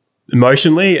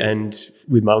 emotionally and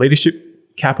with my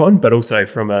leadership cap on, but also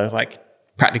from a like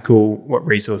practical, what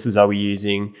resources are we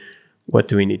using? What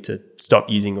do we need to stop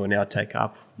using or now take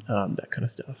up? That kind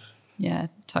of stuff. Yeah,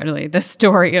 totally. The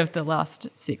story of the last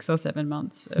 6 or 7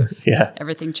 months of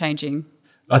everything changing.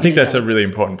 I think that's a really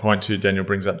important point too, Daniel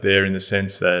brings up there, in the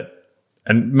sense that,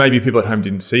 and maybe people at home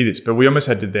didn't see this, but we almost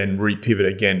had to then repivot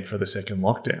again for the second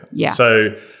lockdown. Yeah. So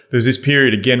there was this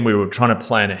period, again, we were trying to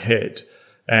plan ahead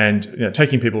and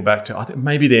taking people back to, I think,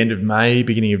 maybe the end of May,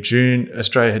 beginning of June.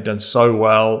 Australia had done so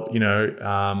well,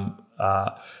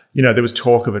 there was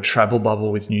talk of a travel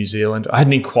bubble with New Zealand. I had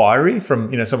an inquiry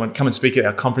from, someone, come and speak at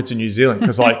our conference in New Zealand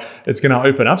because it's going to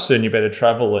open up soon. You better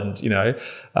travel. And,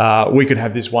 we could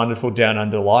have this wonderful down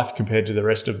under life compared to the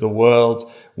rest of the world.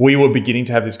 We were beginning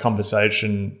to have this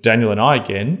conversation, Daniel and I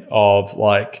again, of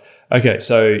like, okay,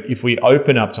 so if we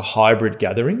open up to hybrid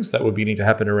gatherings that were beginning to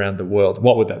happen around the world,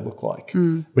 what would that look like?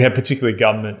 We had particular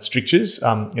government strictures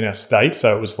in our state.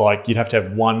 So it was like you'd have to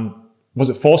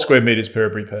have 4 square meters per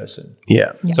every person?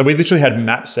 Yeah. So we literally had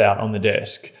maps out on the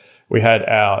desk. We had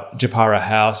our Japara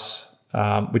house,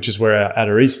 which is where our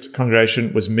Outer East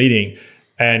congregation was meeting.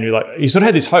 And you sort of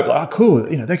had this hope, like, oh,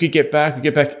 cool, they could get back,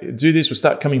 do this, we'll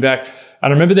start coming back.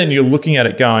 And I remember then you're looking at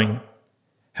it going,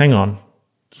 hang on,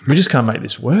 we just can't make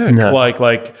this work. No.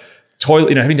 Like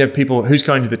toilet, having to have people, who's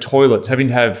going to the toilets, having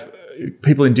to have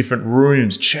people in different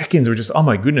rooms, check-ins were just, oh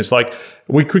my goodness. Like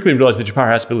we quickly realized the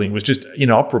Japara House building was just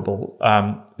inoperable.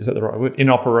 Is that the right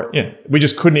word? Yeah. We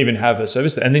just couldn't even have a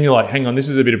service there. And then you're like, hang on, this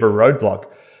is a bit of a roadblock.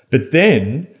 But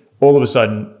then all of a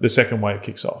sudden the second wave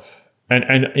kicks off.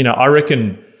 And I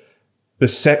reckon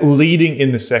leading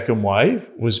in the second wave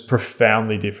was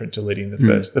profoundly different to leading the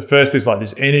first. The first is like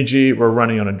this energy, we're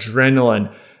running on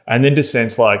adrenaline. And then to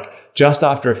sense like just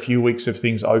after a few weeks of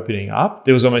things opening up,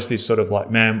 there was almost this sort of like,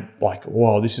 man, like,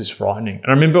 whoa, this is frightening. And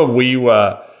I remember we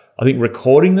were, I think,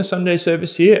 recording the Sunday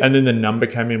service here, and then the number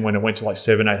came in when it went to like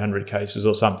 700-800 cases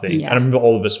or something. Yeah. And I remember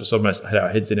all of us were almost had our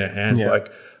heads in our hands,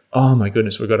 like, oh my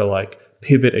goodness, we've got to like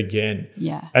pivot again.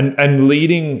 Yeah. And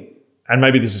leading, and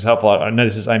maybe this is helpful. I know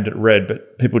this is aimed at Red,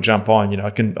 but people jump on.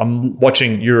 I'm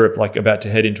watching Europe like about to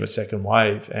head into a second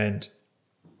wave, and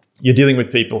you're dealing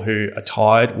with people who are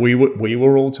tired. We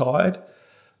were all tired.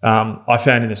 I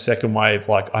found in the second wave,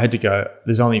 like I had to go,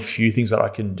 there's only a few things that I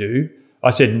can do. I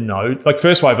said no. Like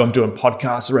first wave, I'm doing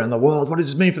podcasts around the world. What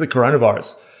does this mean for the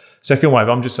coronavirus? Second wave,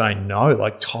 I'm just saying no,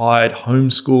 like tired,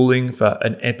 homeschooling for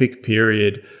an epic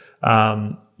period.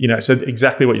 So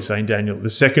exactly what you're saying, Daniel. The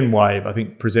second wave, I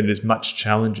think, presented as much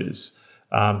challenges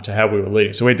to how we were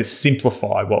leading. So we had to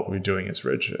simplify what we were doing as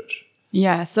Red Church.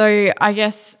 Yeah. So I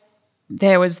guess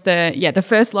there was the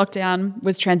first lockdown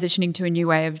was transitioning to a new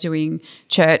way of doing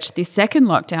church. The second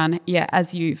lockdown,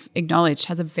 as you've acknowledged,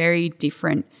 has a very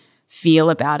different feel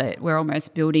about it. We're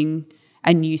almost building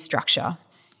a new structure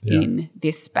in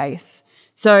this space.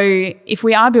 So if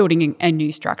we are building a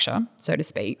new structure, so to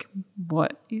speak,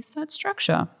 what is that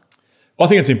structure? Well, I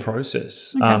think it's in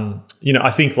process. Okay.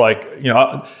 I think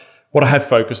what I have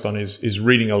focused on is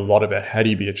reading a lot about how do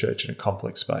you be a church in a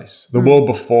complex space. The world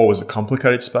before was a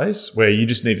complicated space where you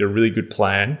just needed a really good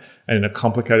plan, and in a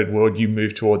complicated world, you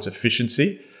move towards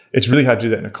efficiency. It's really hard to do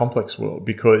that in a complex world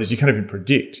because you can't even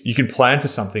predict. You can plan for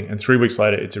something and 3 weeks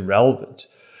later, it's irrelevant.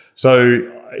 So,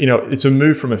 it's a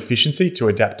move from efficiency to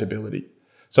adaptability.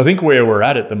 So I think where we're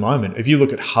at the moment, if you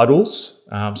look at huddles,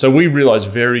 so we realized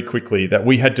very quickly that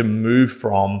we had to move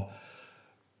from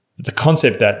the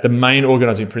concept that the main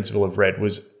organizing principle of Red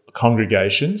was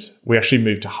congregations. We actually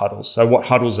moved to huddles. So what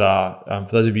huddles are,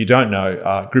 for those of you who don't know,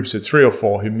 are groups of 3 or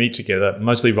 4 who meet together,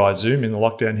 mostly via Zoom in the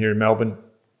lockdown here in Melbourne.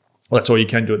 Well, that's all you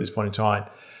can do at this point in time,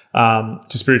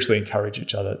 to spiritually encourage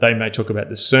each other. They may talk about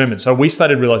the sermon. So we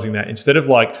started realizing that instead of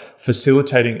like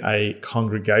facilitating a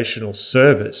congregational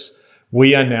service,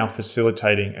 we are now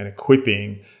facilitating and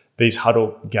equipping these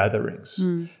huddle gatherings.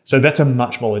 So that's a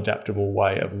much more adaptable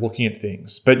way of looking at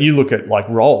things. But you look at like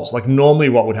roles, like normally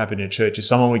what would happen in a church is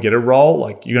someone would get a role,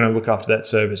 like you're going to look after that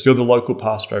service. You're the local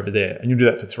pastor over there, and you do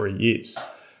that for 3 years.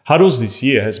 Huddles this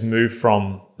year has moved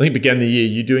from, I think it began the year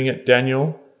you doing it,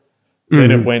 Daniel. Then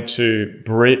it went to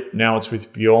Britt. Now it's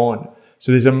with Bjorn.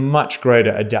 So there's a much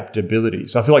greater adaptability.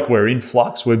 So I feel like we're in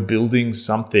flux, we're building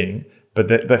something, but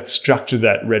the structure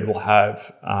that Red will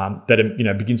have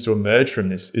that begins to emerge from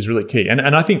this is really key. And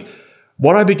I think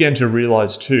what I began to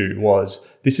realize too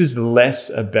was this is less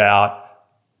about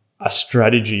a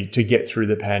strategy to get through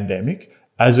the pandemic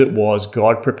as it was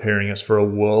God preparing us for a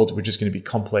world which is going to be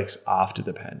complex after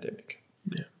the pandemic.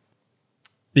 Yeah.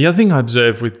 The other thing I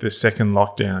observed with the second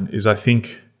lockdown is I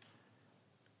think,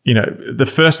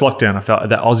 the first lockdown, I felt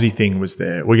that Aussie thing was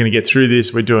there. We're going to get through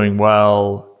this. We're doing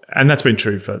well. And that's been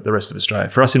true for the rest of Australia.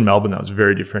 For us in Melbourne, that was a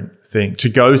very different thing. To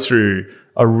go through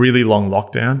a really long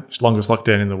lockdown, longest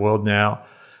lockdown in the world now,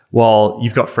 while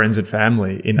you've got friends and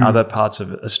family in other parts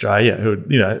of Australia who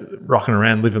are, rocking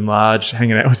around, living large,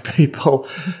 hanging out with people,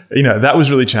 that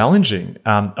was really challenging.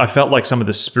 I felt like some of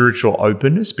the spiritual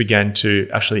openness began to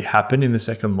actually happen in the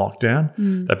second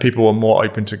lockdown, that people were more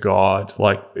open to God.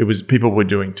 Like people were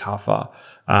doing tougher,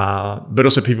 but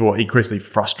also people were increasingly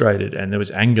frustrated, and there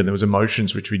was anger, and there was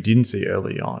emotions which we didn't see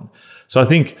early on. So I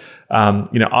think,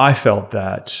 I felt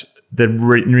that the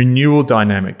renewal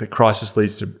dynamic, the crisis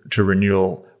leads to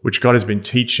renewal, which God has been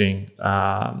teaching,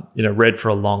 Red for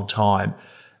a long time,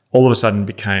 all of a sudden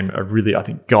became a really, I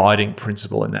think, guiding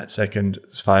principle in that second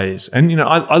phase. And,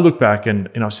 I look back and,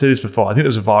 I've said this before, I think there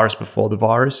was a virus before the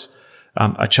virus,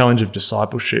 a challenge of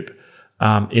discipleship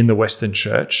in the Western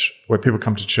church, where people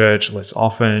come to church less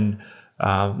often,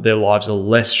 their lives are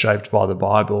less shaped by the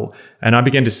Bible. And I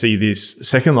began to see this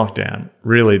second lockdown,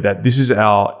 really, that this is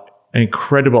an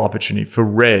incredible opportunity for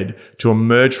Red to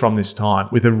emerge from this time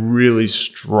with a really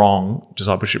strong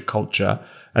discipleship culture,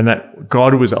 and that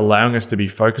God was allowing us to be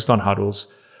focused on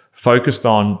huddles, focused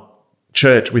on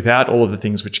church without all of the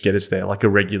things which get us there, like a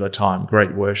regular time,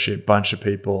 great worship, bunch of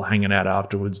people hanging out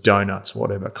afterwards, donuts,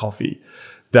 whatever, coffee,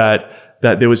 that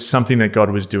there was something that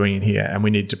God was doing in here, and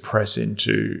we need to press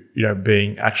into,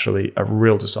 being actually a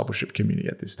real discipleship community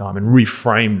at this time and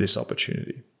reframe this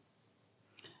opportunity.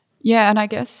 Yeah, and I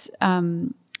guess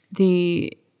from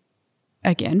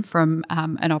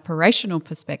an operational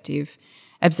perspective,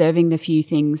 observing the few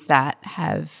things that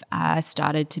have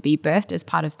started to be birthed as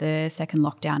part of the second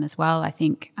lockdown as well. I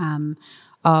think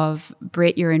of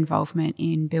Britt, your involvement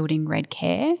in building Red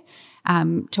Care.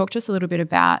 Talk to us a little bit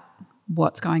about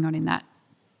what's going on in that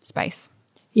space.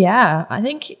 Yeah, I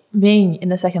think being in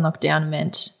the second lockdown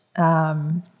meant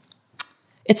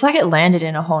it's like it landed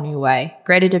in a whole new way,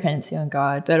 greater dependency on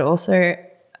God, but also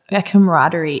a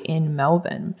camaraderie in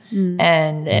Melbourne.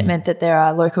 And it meant that there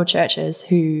are local churches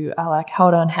who are like,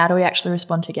 hold on, how do we actually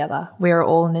respond together? We're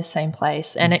all in this same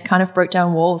place. And it kind of broke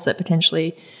down walls that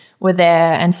potentially were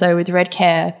there. And so with Red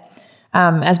Care,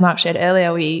 as Mark shared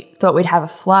earlier, we thought we'd have a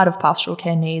flood of pastoral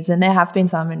care needs, and there have been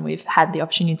some, and we've had the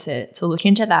opportunity to look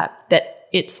into that. But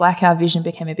it's like our vision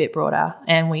became a bit broader,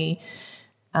 and we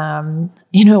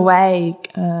in a way,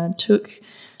 took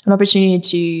an opportunity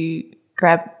to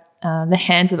grab the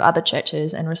hands of other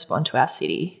churches and respond to our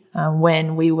city.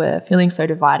 When we were feeling so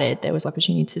divided, there was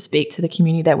opportunity to speak to the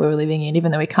community that we were living in,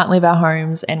 even though we can't leave our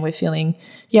homes and we're feeling,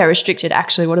 restricted.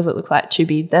 Actually, what does it look like to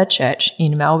be the church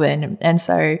in Melbourne? And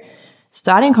so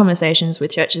starting conversations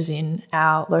with churches in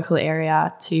our local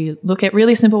area to look at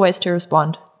really simple ways to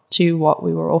respond to what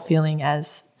we were all feeling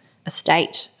as a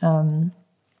state.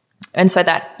 And so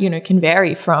that, can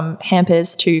vary from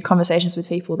hampers to conversations with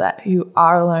people who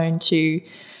are alone to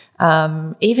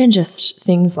even just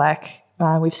things like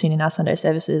we've seen in our Sunday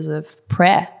services of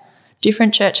prayer.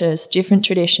 Different churches, different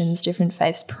traditions, different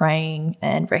faiths praying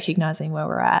and recognizing where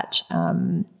we're at.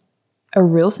 A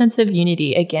real sense of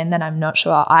unity, again, that I'm not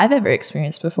sure I've ever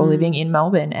experienced before living in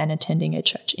Melbourne and attending a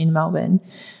church in Melbourne.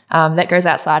 That goes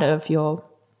outside of your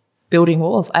building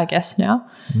walls, I guess, now.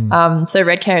 So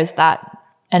Red Care is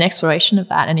an exploration of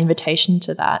that, an invitation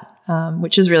to that,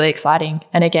 which is really exciting.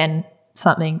 And again,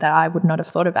 something that I would not have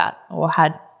thought about or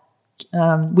had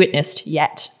witnessed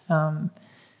yet.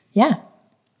 Yeah,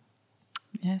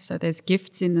 so there's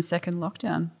gifts in the second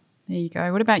lockdown. There you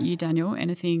go. What about you, Daniel?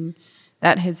 Anything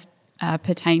that has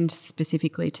pertained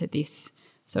specifically to this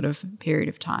sort of period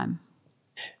of time?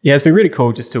 Yeah, it's been really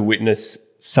cool just to witness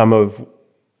some of,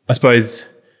 I suppose,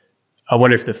 I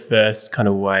wonder if the first kind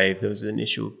of wave, there was an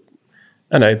initial,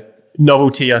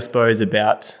 novelty, I suppose,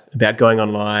 about going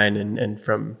online and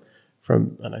from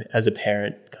as a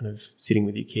parent, kind of sitting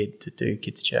with your kid to do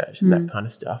kids' church and that kind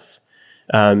of stuff,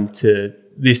 to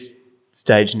this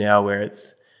stage now where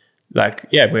it's like,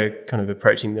 we're kind of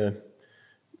approaching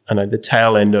the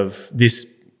tail end of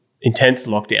this intense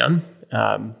lockdown.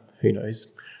 Who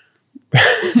knows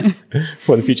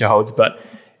what the future holds, but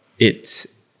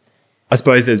I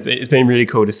suppose it's been really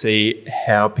cool to see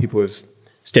how people have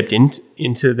stepped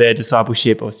into their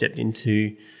discipleship or stepped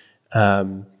into,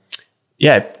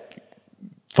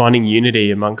 finding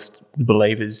unity amongst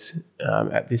believers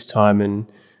at this time. And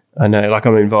I know, like,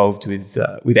 I'm involved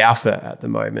with Alpha at the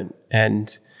moment,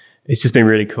 and it's just been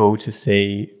really cool to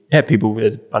see people.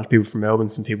 There's a bunch of people from Melbourne,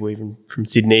 some people even from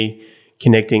Sydney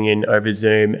connecting in over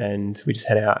Zoom, and we just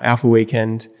had our Alpha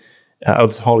weekend,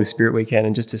 this Holy Spirit weekend,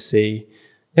 and just to see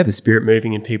the Spirit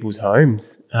moving in people's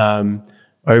homes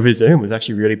over Zoom was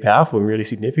actually really powerful and really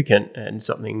significant, and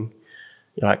something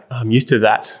like I'm used to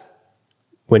that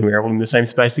when we're all in the same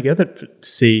space together, to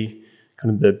see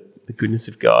kind of the goodness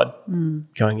of God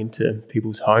going into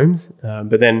people's homes.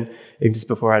 But then even just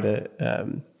before I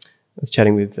was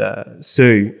chatting with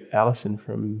Sue Allison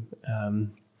from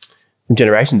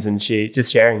Generations, and she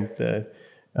just sharing the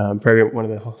program, one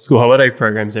of the school holiday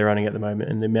programs they're running at the moment,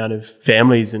 and the amount of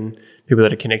families and people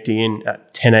that are connecting in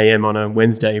at 10 a.m. on a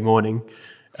Wednesday morning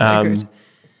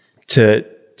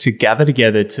to gather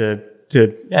together to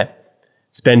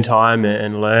spend time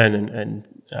and learn. And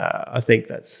I think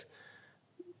that's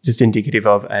just indicative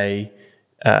of a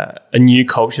new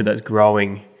culture that's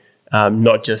growing,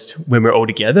 not just when we're all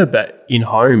together, but in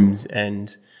homes,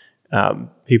 and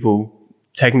people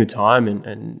taking the time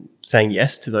and saying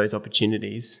yes to those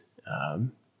opportunities.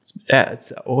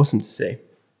 It's awesome to see.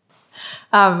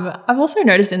 I've also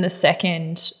noticed in the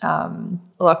second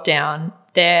lockdown,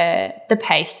 the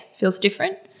pace feels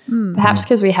different. Perhaps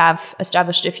because we have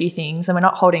established a few things and we're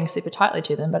not holding super tightly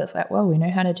to them, but it's like, well, we know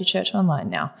how to do church online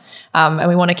now. And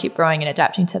we want to keep growing and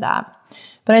adapting to that.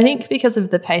 But I think because of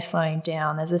the pace slowing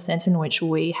down, there's a sense in which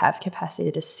we have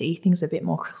capacity to see things a bit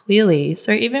more clearly.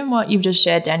 So even what you've just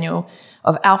shared, Daniel,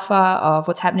 of Alpha, of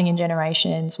what's happening in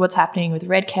Generations, what's happening with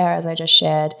Red Care, as I just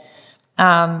shared,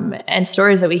 and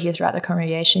stories that we hear throughout the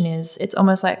congregation, it's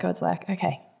almost like God's like,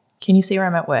 okay, can you see where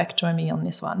I'm at work? Join me on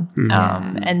this one.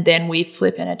 And then we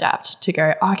flip and adapt to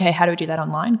go, okay, how do we do that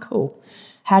online? Cool.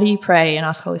 How do you pray and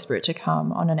ask Holy Spirit to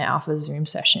come on an Alpha Zoom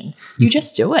session? You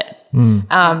just do it.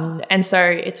 And so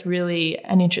it's really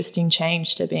an interesting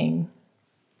change to being,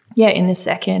 in this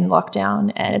second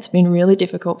lockdown. And it's been really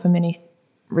difficult for many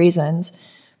reasons,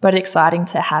 but exciting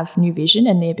to have new vision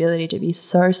and the ability to be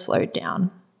so slowed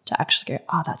down to actually go,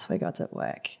 that's where God's at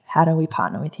work. How do we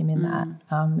partner with him in that?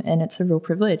 And it's a real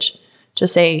privilege to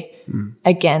see,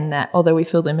 again, that although we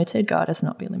feel limited, God has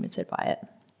not been limited by it.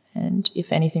 And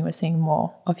if anything, we're seeing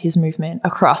more of his movement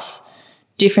across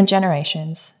different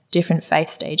generations, different faith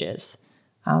stages.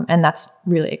 And that's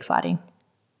really exciting.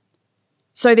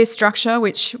 So this structure,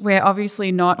 which we're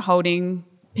obviously not holding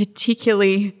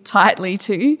particularly tightly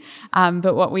to,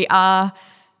 but what we are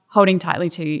holding tightly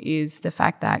to is the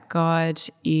fact that God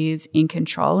is in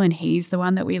control and he's the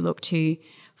one that we look to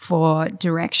for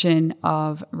direction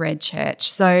of Red Church.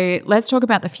 So let's talk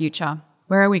about the future.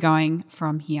 Where are we going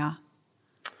from here?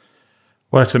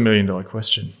 Well, that's $1 million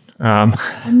question.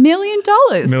 $1 million?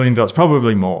 $1 million,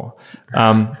 probably more.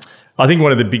 I think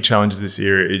one of the big challenges this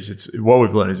year is what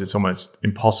we've learned is it's almost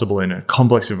impossible in a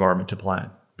complex environment to plan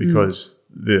because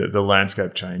the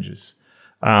landscape changes.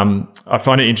 I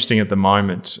find it interesting at the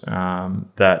moment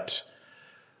that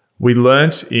we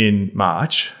learnt in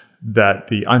March that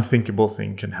the unthinkable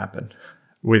thing can happen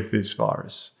with this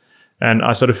virus. And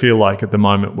I sort of feel like at the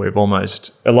moment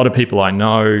a lot of people I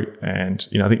know, and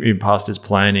I think even pastors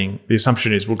planning, the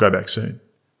assumption is we'll go back soon.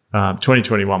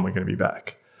 2021, we're going to be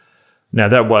back. Now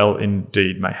that well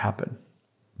indeed may happen.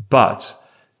 But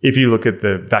if you look at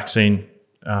the vaccine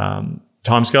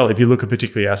timescale, if you look at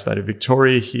particularly our state of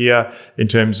Victoria here in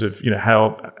terms of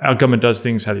how our government does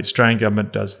things, how the Australian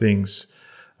government does things,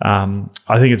 I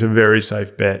think it's a very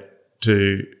safe bet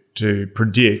to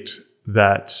predict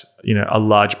that a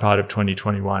large part of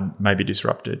 2021 may be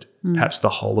disrupted. Perhaps the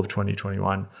whole of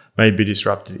 2021 may be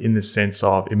disrupted in the sense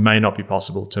of it may not be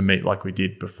possible to meet like we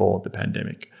did before the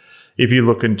pandemic. If you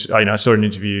look into, I saw an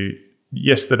interview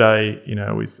yesterday,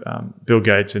 with Bill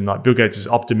Gates, and like Bill Gates is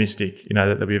optimistic, that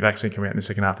there'll be a vaccine coming out in the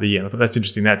second half of the year. And I thought that's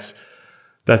interesting. That's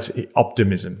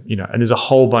optimism, and there's a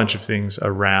whole bunch of things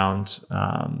around,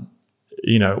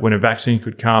 when a vaccine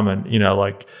could come and,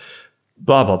 like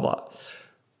blah, blah, blah.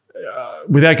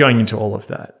 Without going into all of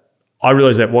that, I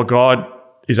realize that what God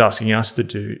is asking us to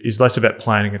do is less about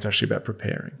planning, it's actually about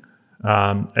preparing.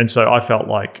 And so I felt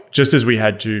like just as we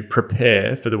had to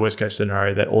prepare for the worst case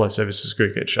scenario that all our services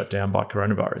could get shut down by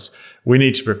coronavirus, we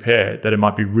need to prepare that it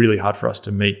might be really hard for us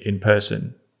to meet in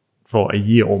person for a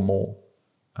year or more.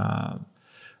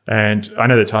 And I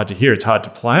know that's hard to hear, it's hard to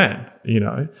plan,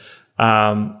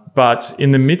 But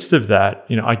in the midst of that,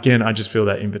 again, I just feel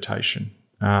that invitation.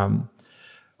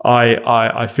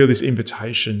 I feel this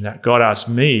invitation that God asked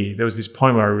me. There was this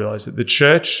point where I realized that the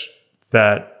church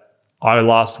that I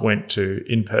last went to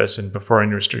in person before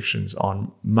any restrictions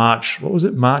on March the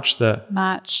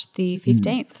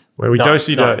 15th. where we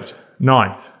do-si-doed.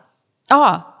 9th.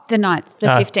 Oh, the 9th. The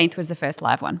 15th was the first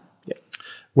live one.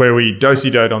 Where we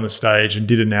do-si-doed on the stage and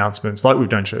did announcements like we've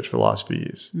done church for the last few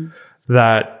years.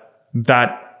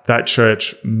 That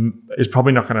church is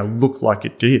probably not going to look like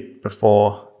it did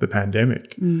before the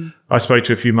pandemic. I spoke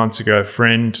to a few months ago a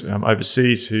friend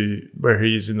overseas where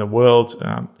he is in the world.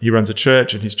 He runs a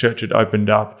church, and his church had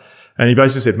opened up, and he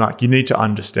basically said, Mark, you need to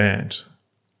understand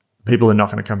people are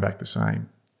not going to come back the same.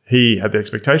 He had the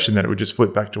expectation that it would just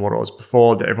flip back to what it was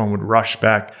before, that everyone would rush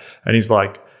back. And he's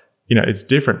like, it's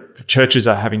different. Churches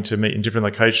are having to meet in different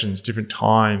locations, different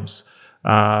times.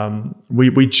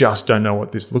 We just don't know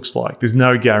what this looks like. There's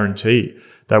no guarantee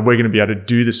that we're going to be able to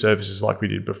do the services like we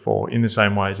did before in the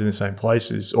same ways, in the same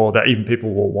places, or that even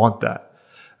people will want that.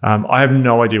 I have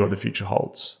no idea what the future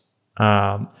holds.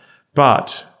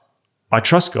 But I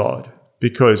trust God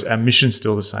because our mission's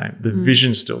still the same. The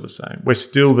vision's still the same. We're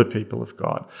still the people of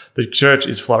God. The church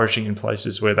is flourishing in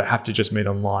places where they have to just meet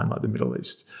online, like the Middle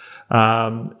East.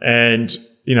 And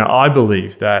I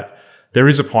believe that there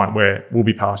is a point where we'll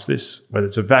be past this, whether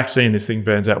it's a vaccine, this thing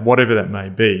burns out, whatever that may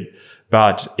be.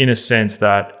 But in a sense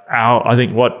that I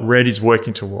think what Red is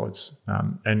working towards,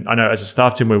 and I know as a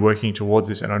staff team, we're working towards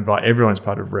this, and I invite everyone as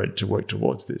part of Red to work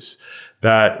towards this,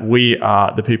 that we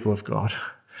are the people of God,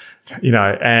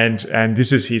 and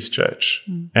this is his church,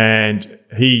 and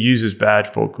he uses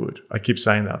bad for good. I keep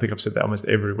saying that. I think I've said that almost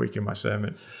every week in my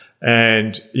sermon.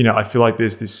 And, I feel like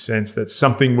there's this sense that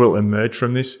something will emerge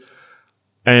from this.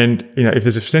 And, if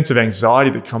there's a sense of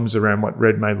anxiety that comes around what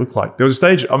Red may look like, there was a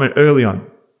stage, early on,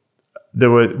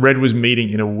 Red was meeting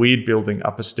in a weird building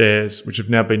upper stairs, which have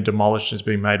now been demolished and is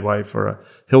being made way for a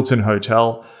Hilton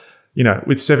hotel,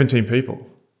 with 17 people.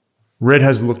 Red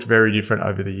has looked very different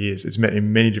over the years. It's met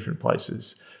in many different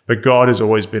places, but God has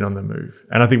always been on the move.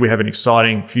 And I think we have an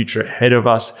exciting future ahead of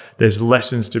us. There's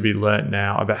lessons to be learnt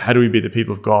now about how do we be the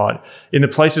people of God in the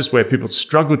places where people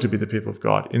struggle to be the people of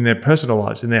God, in their personal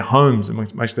lives, in their homes,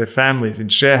 amongst their families, in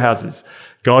share houses.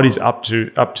 God is up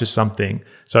to something.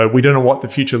 So we don't know what the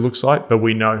future looks like, but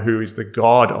we know who is the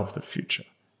God of the future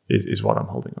is what I'm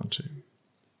holding on to.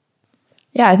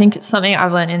 Yeah, I think it's something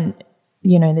I've learned in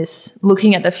this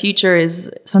looking at the future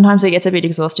is sometimes it gets a bit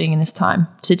exhausting in this time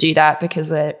to do that because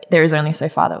there is only so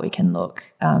far that we can look.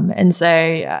 And so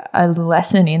a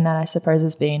lesson in that, I suppose,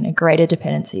 has been a greater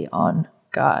dependency on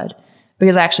God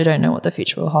because I actually don't know what the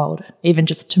future will hold, even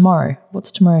just tomorrow.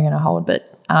 What's tomorrow going to hold?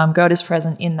 But God is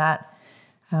present in that.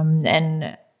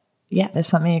 And there's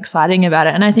something exciting about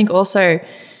it. And I think also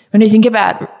when you think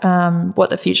about what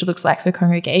the future looks like for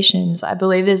congregations, I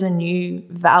believe there's a new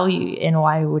value in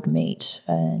why we would meet.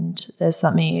 And there's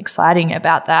something exciting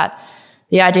about that.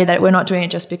 The idea that we're not doing it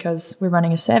just because we're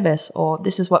running a service or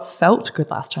this is what felt good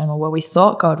last time or where we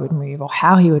thought God would move or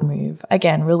how he would move.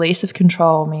 Again, release of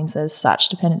control means there's such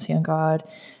dependency on God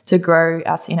to grow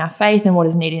us in our faith and what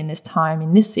is needed in this time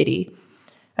in this city.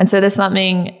 And so there's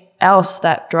something else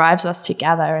that drives us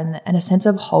together and a sense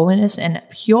of holiness and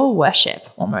pure worship,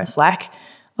 almost like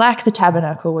the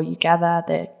tabernacle where you gather.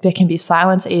 There can be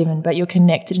silence even, but you're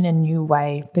connected in a new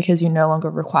way because you're no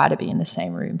longer required to be in the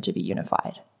same room to be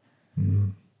unified.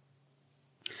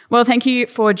 Well, thank you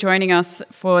for joining us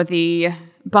for the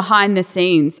behind the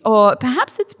scenes, or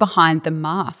perhaps it's behind the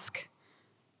mask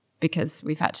because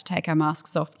we've had to take our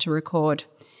masks off to record.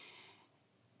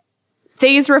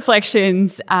 These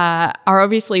reflections are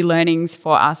obviously learnings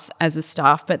for us as a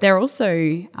staff, but they're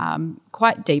also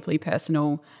quite deeply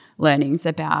personal learnings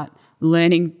about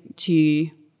learning to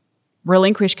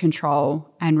relinquish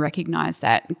control and recognise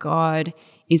that God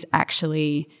is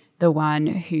actually the one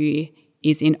who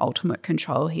is in ultimate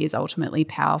control. He is ultimately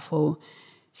powerful.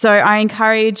 So I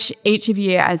encourage each of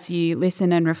you as you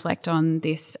listen and reflect on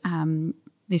this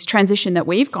transition that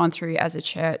we've gone through as a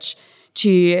church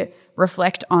to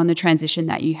reflect on the transition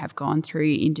that you have gone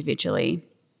through individually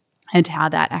and how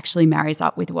that actually marries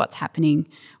up with what's happening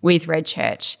with Red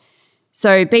Church.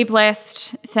 So be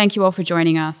blessed. Thank you all for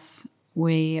joining us.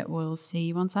 We will see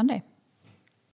you on Sunday.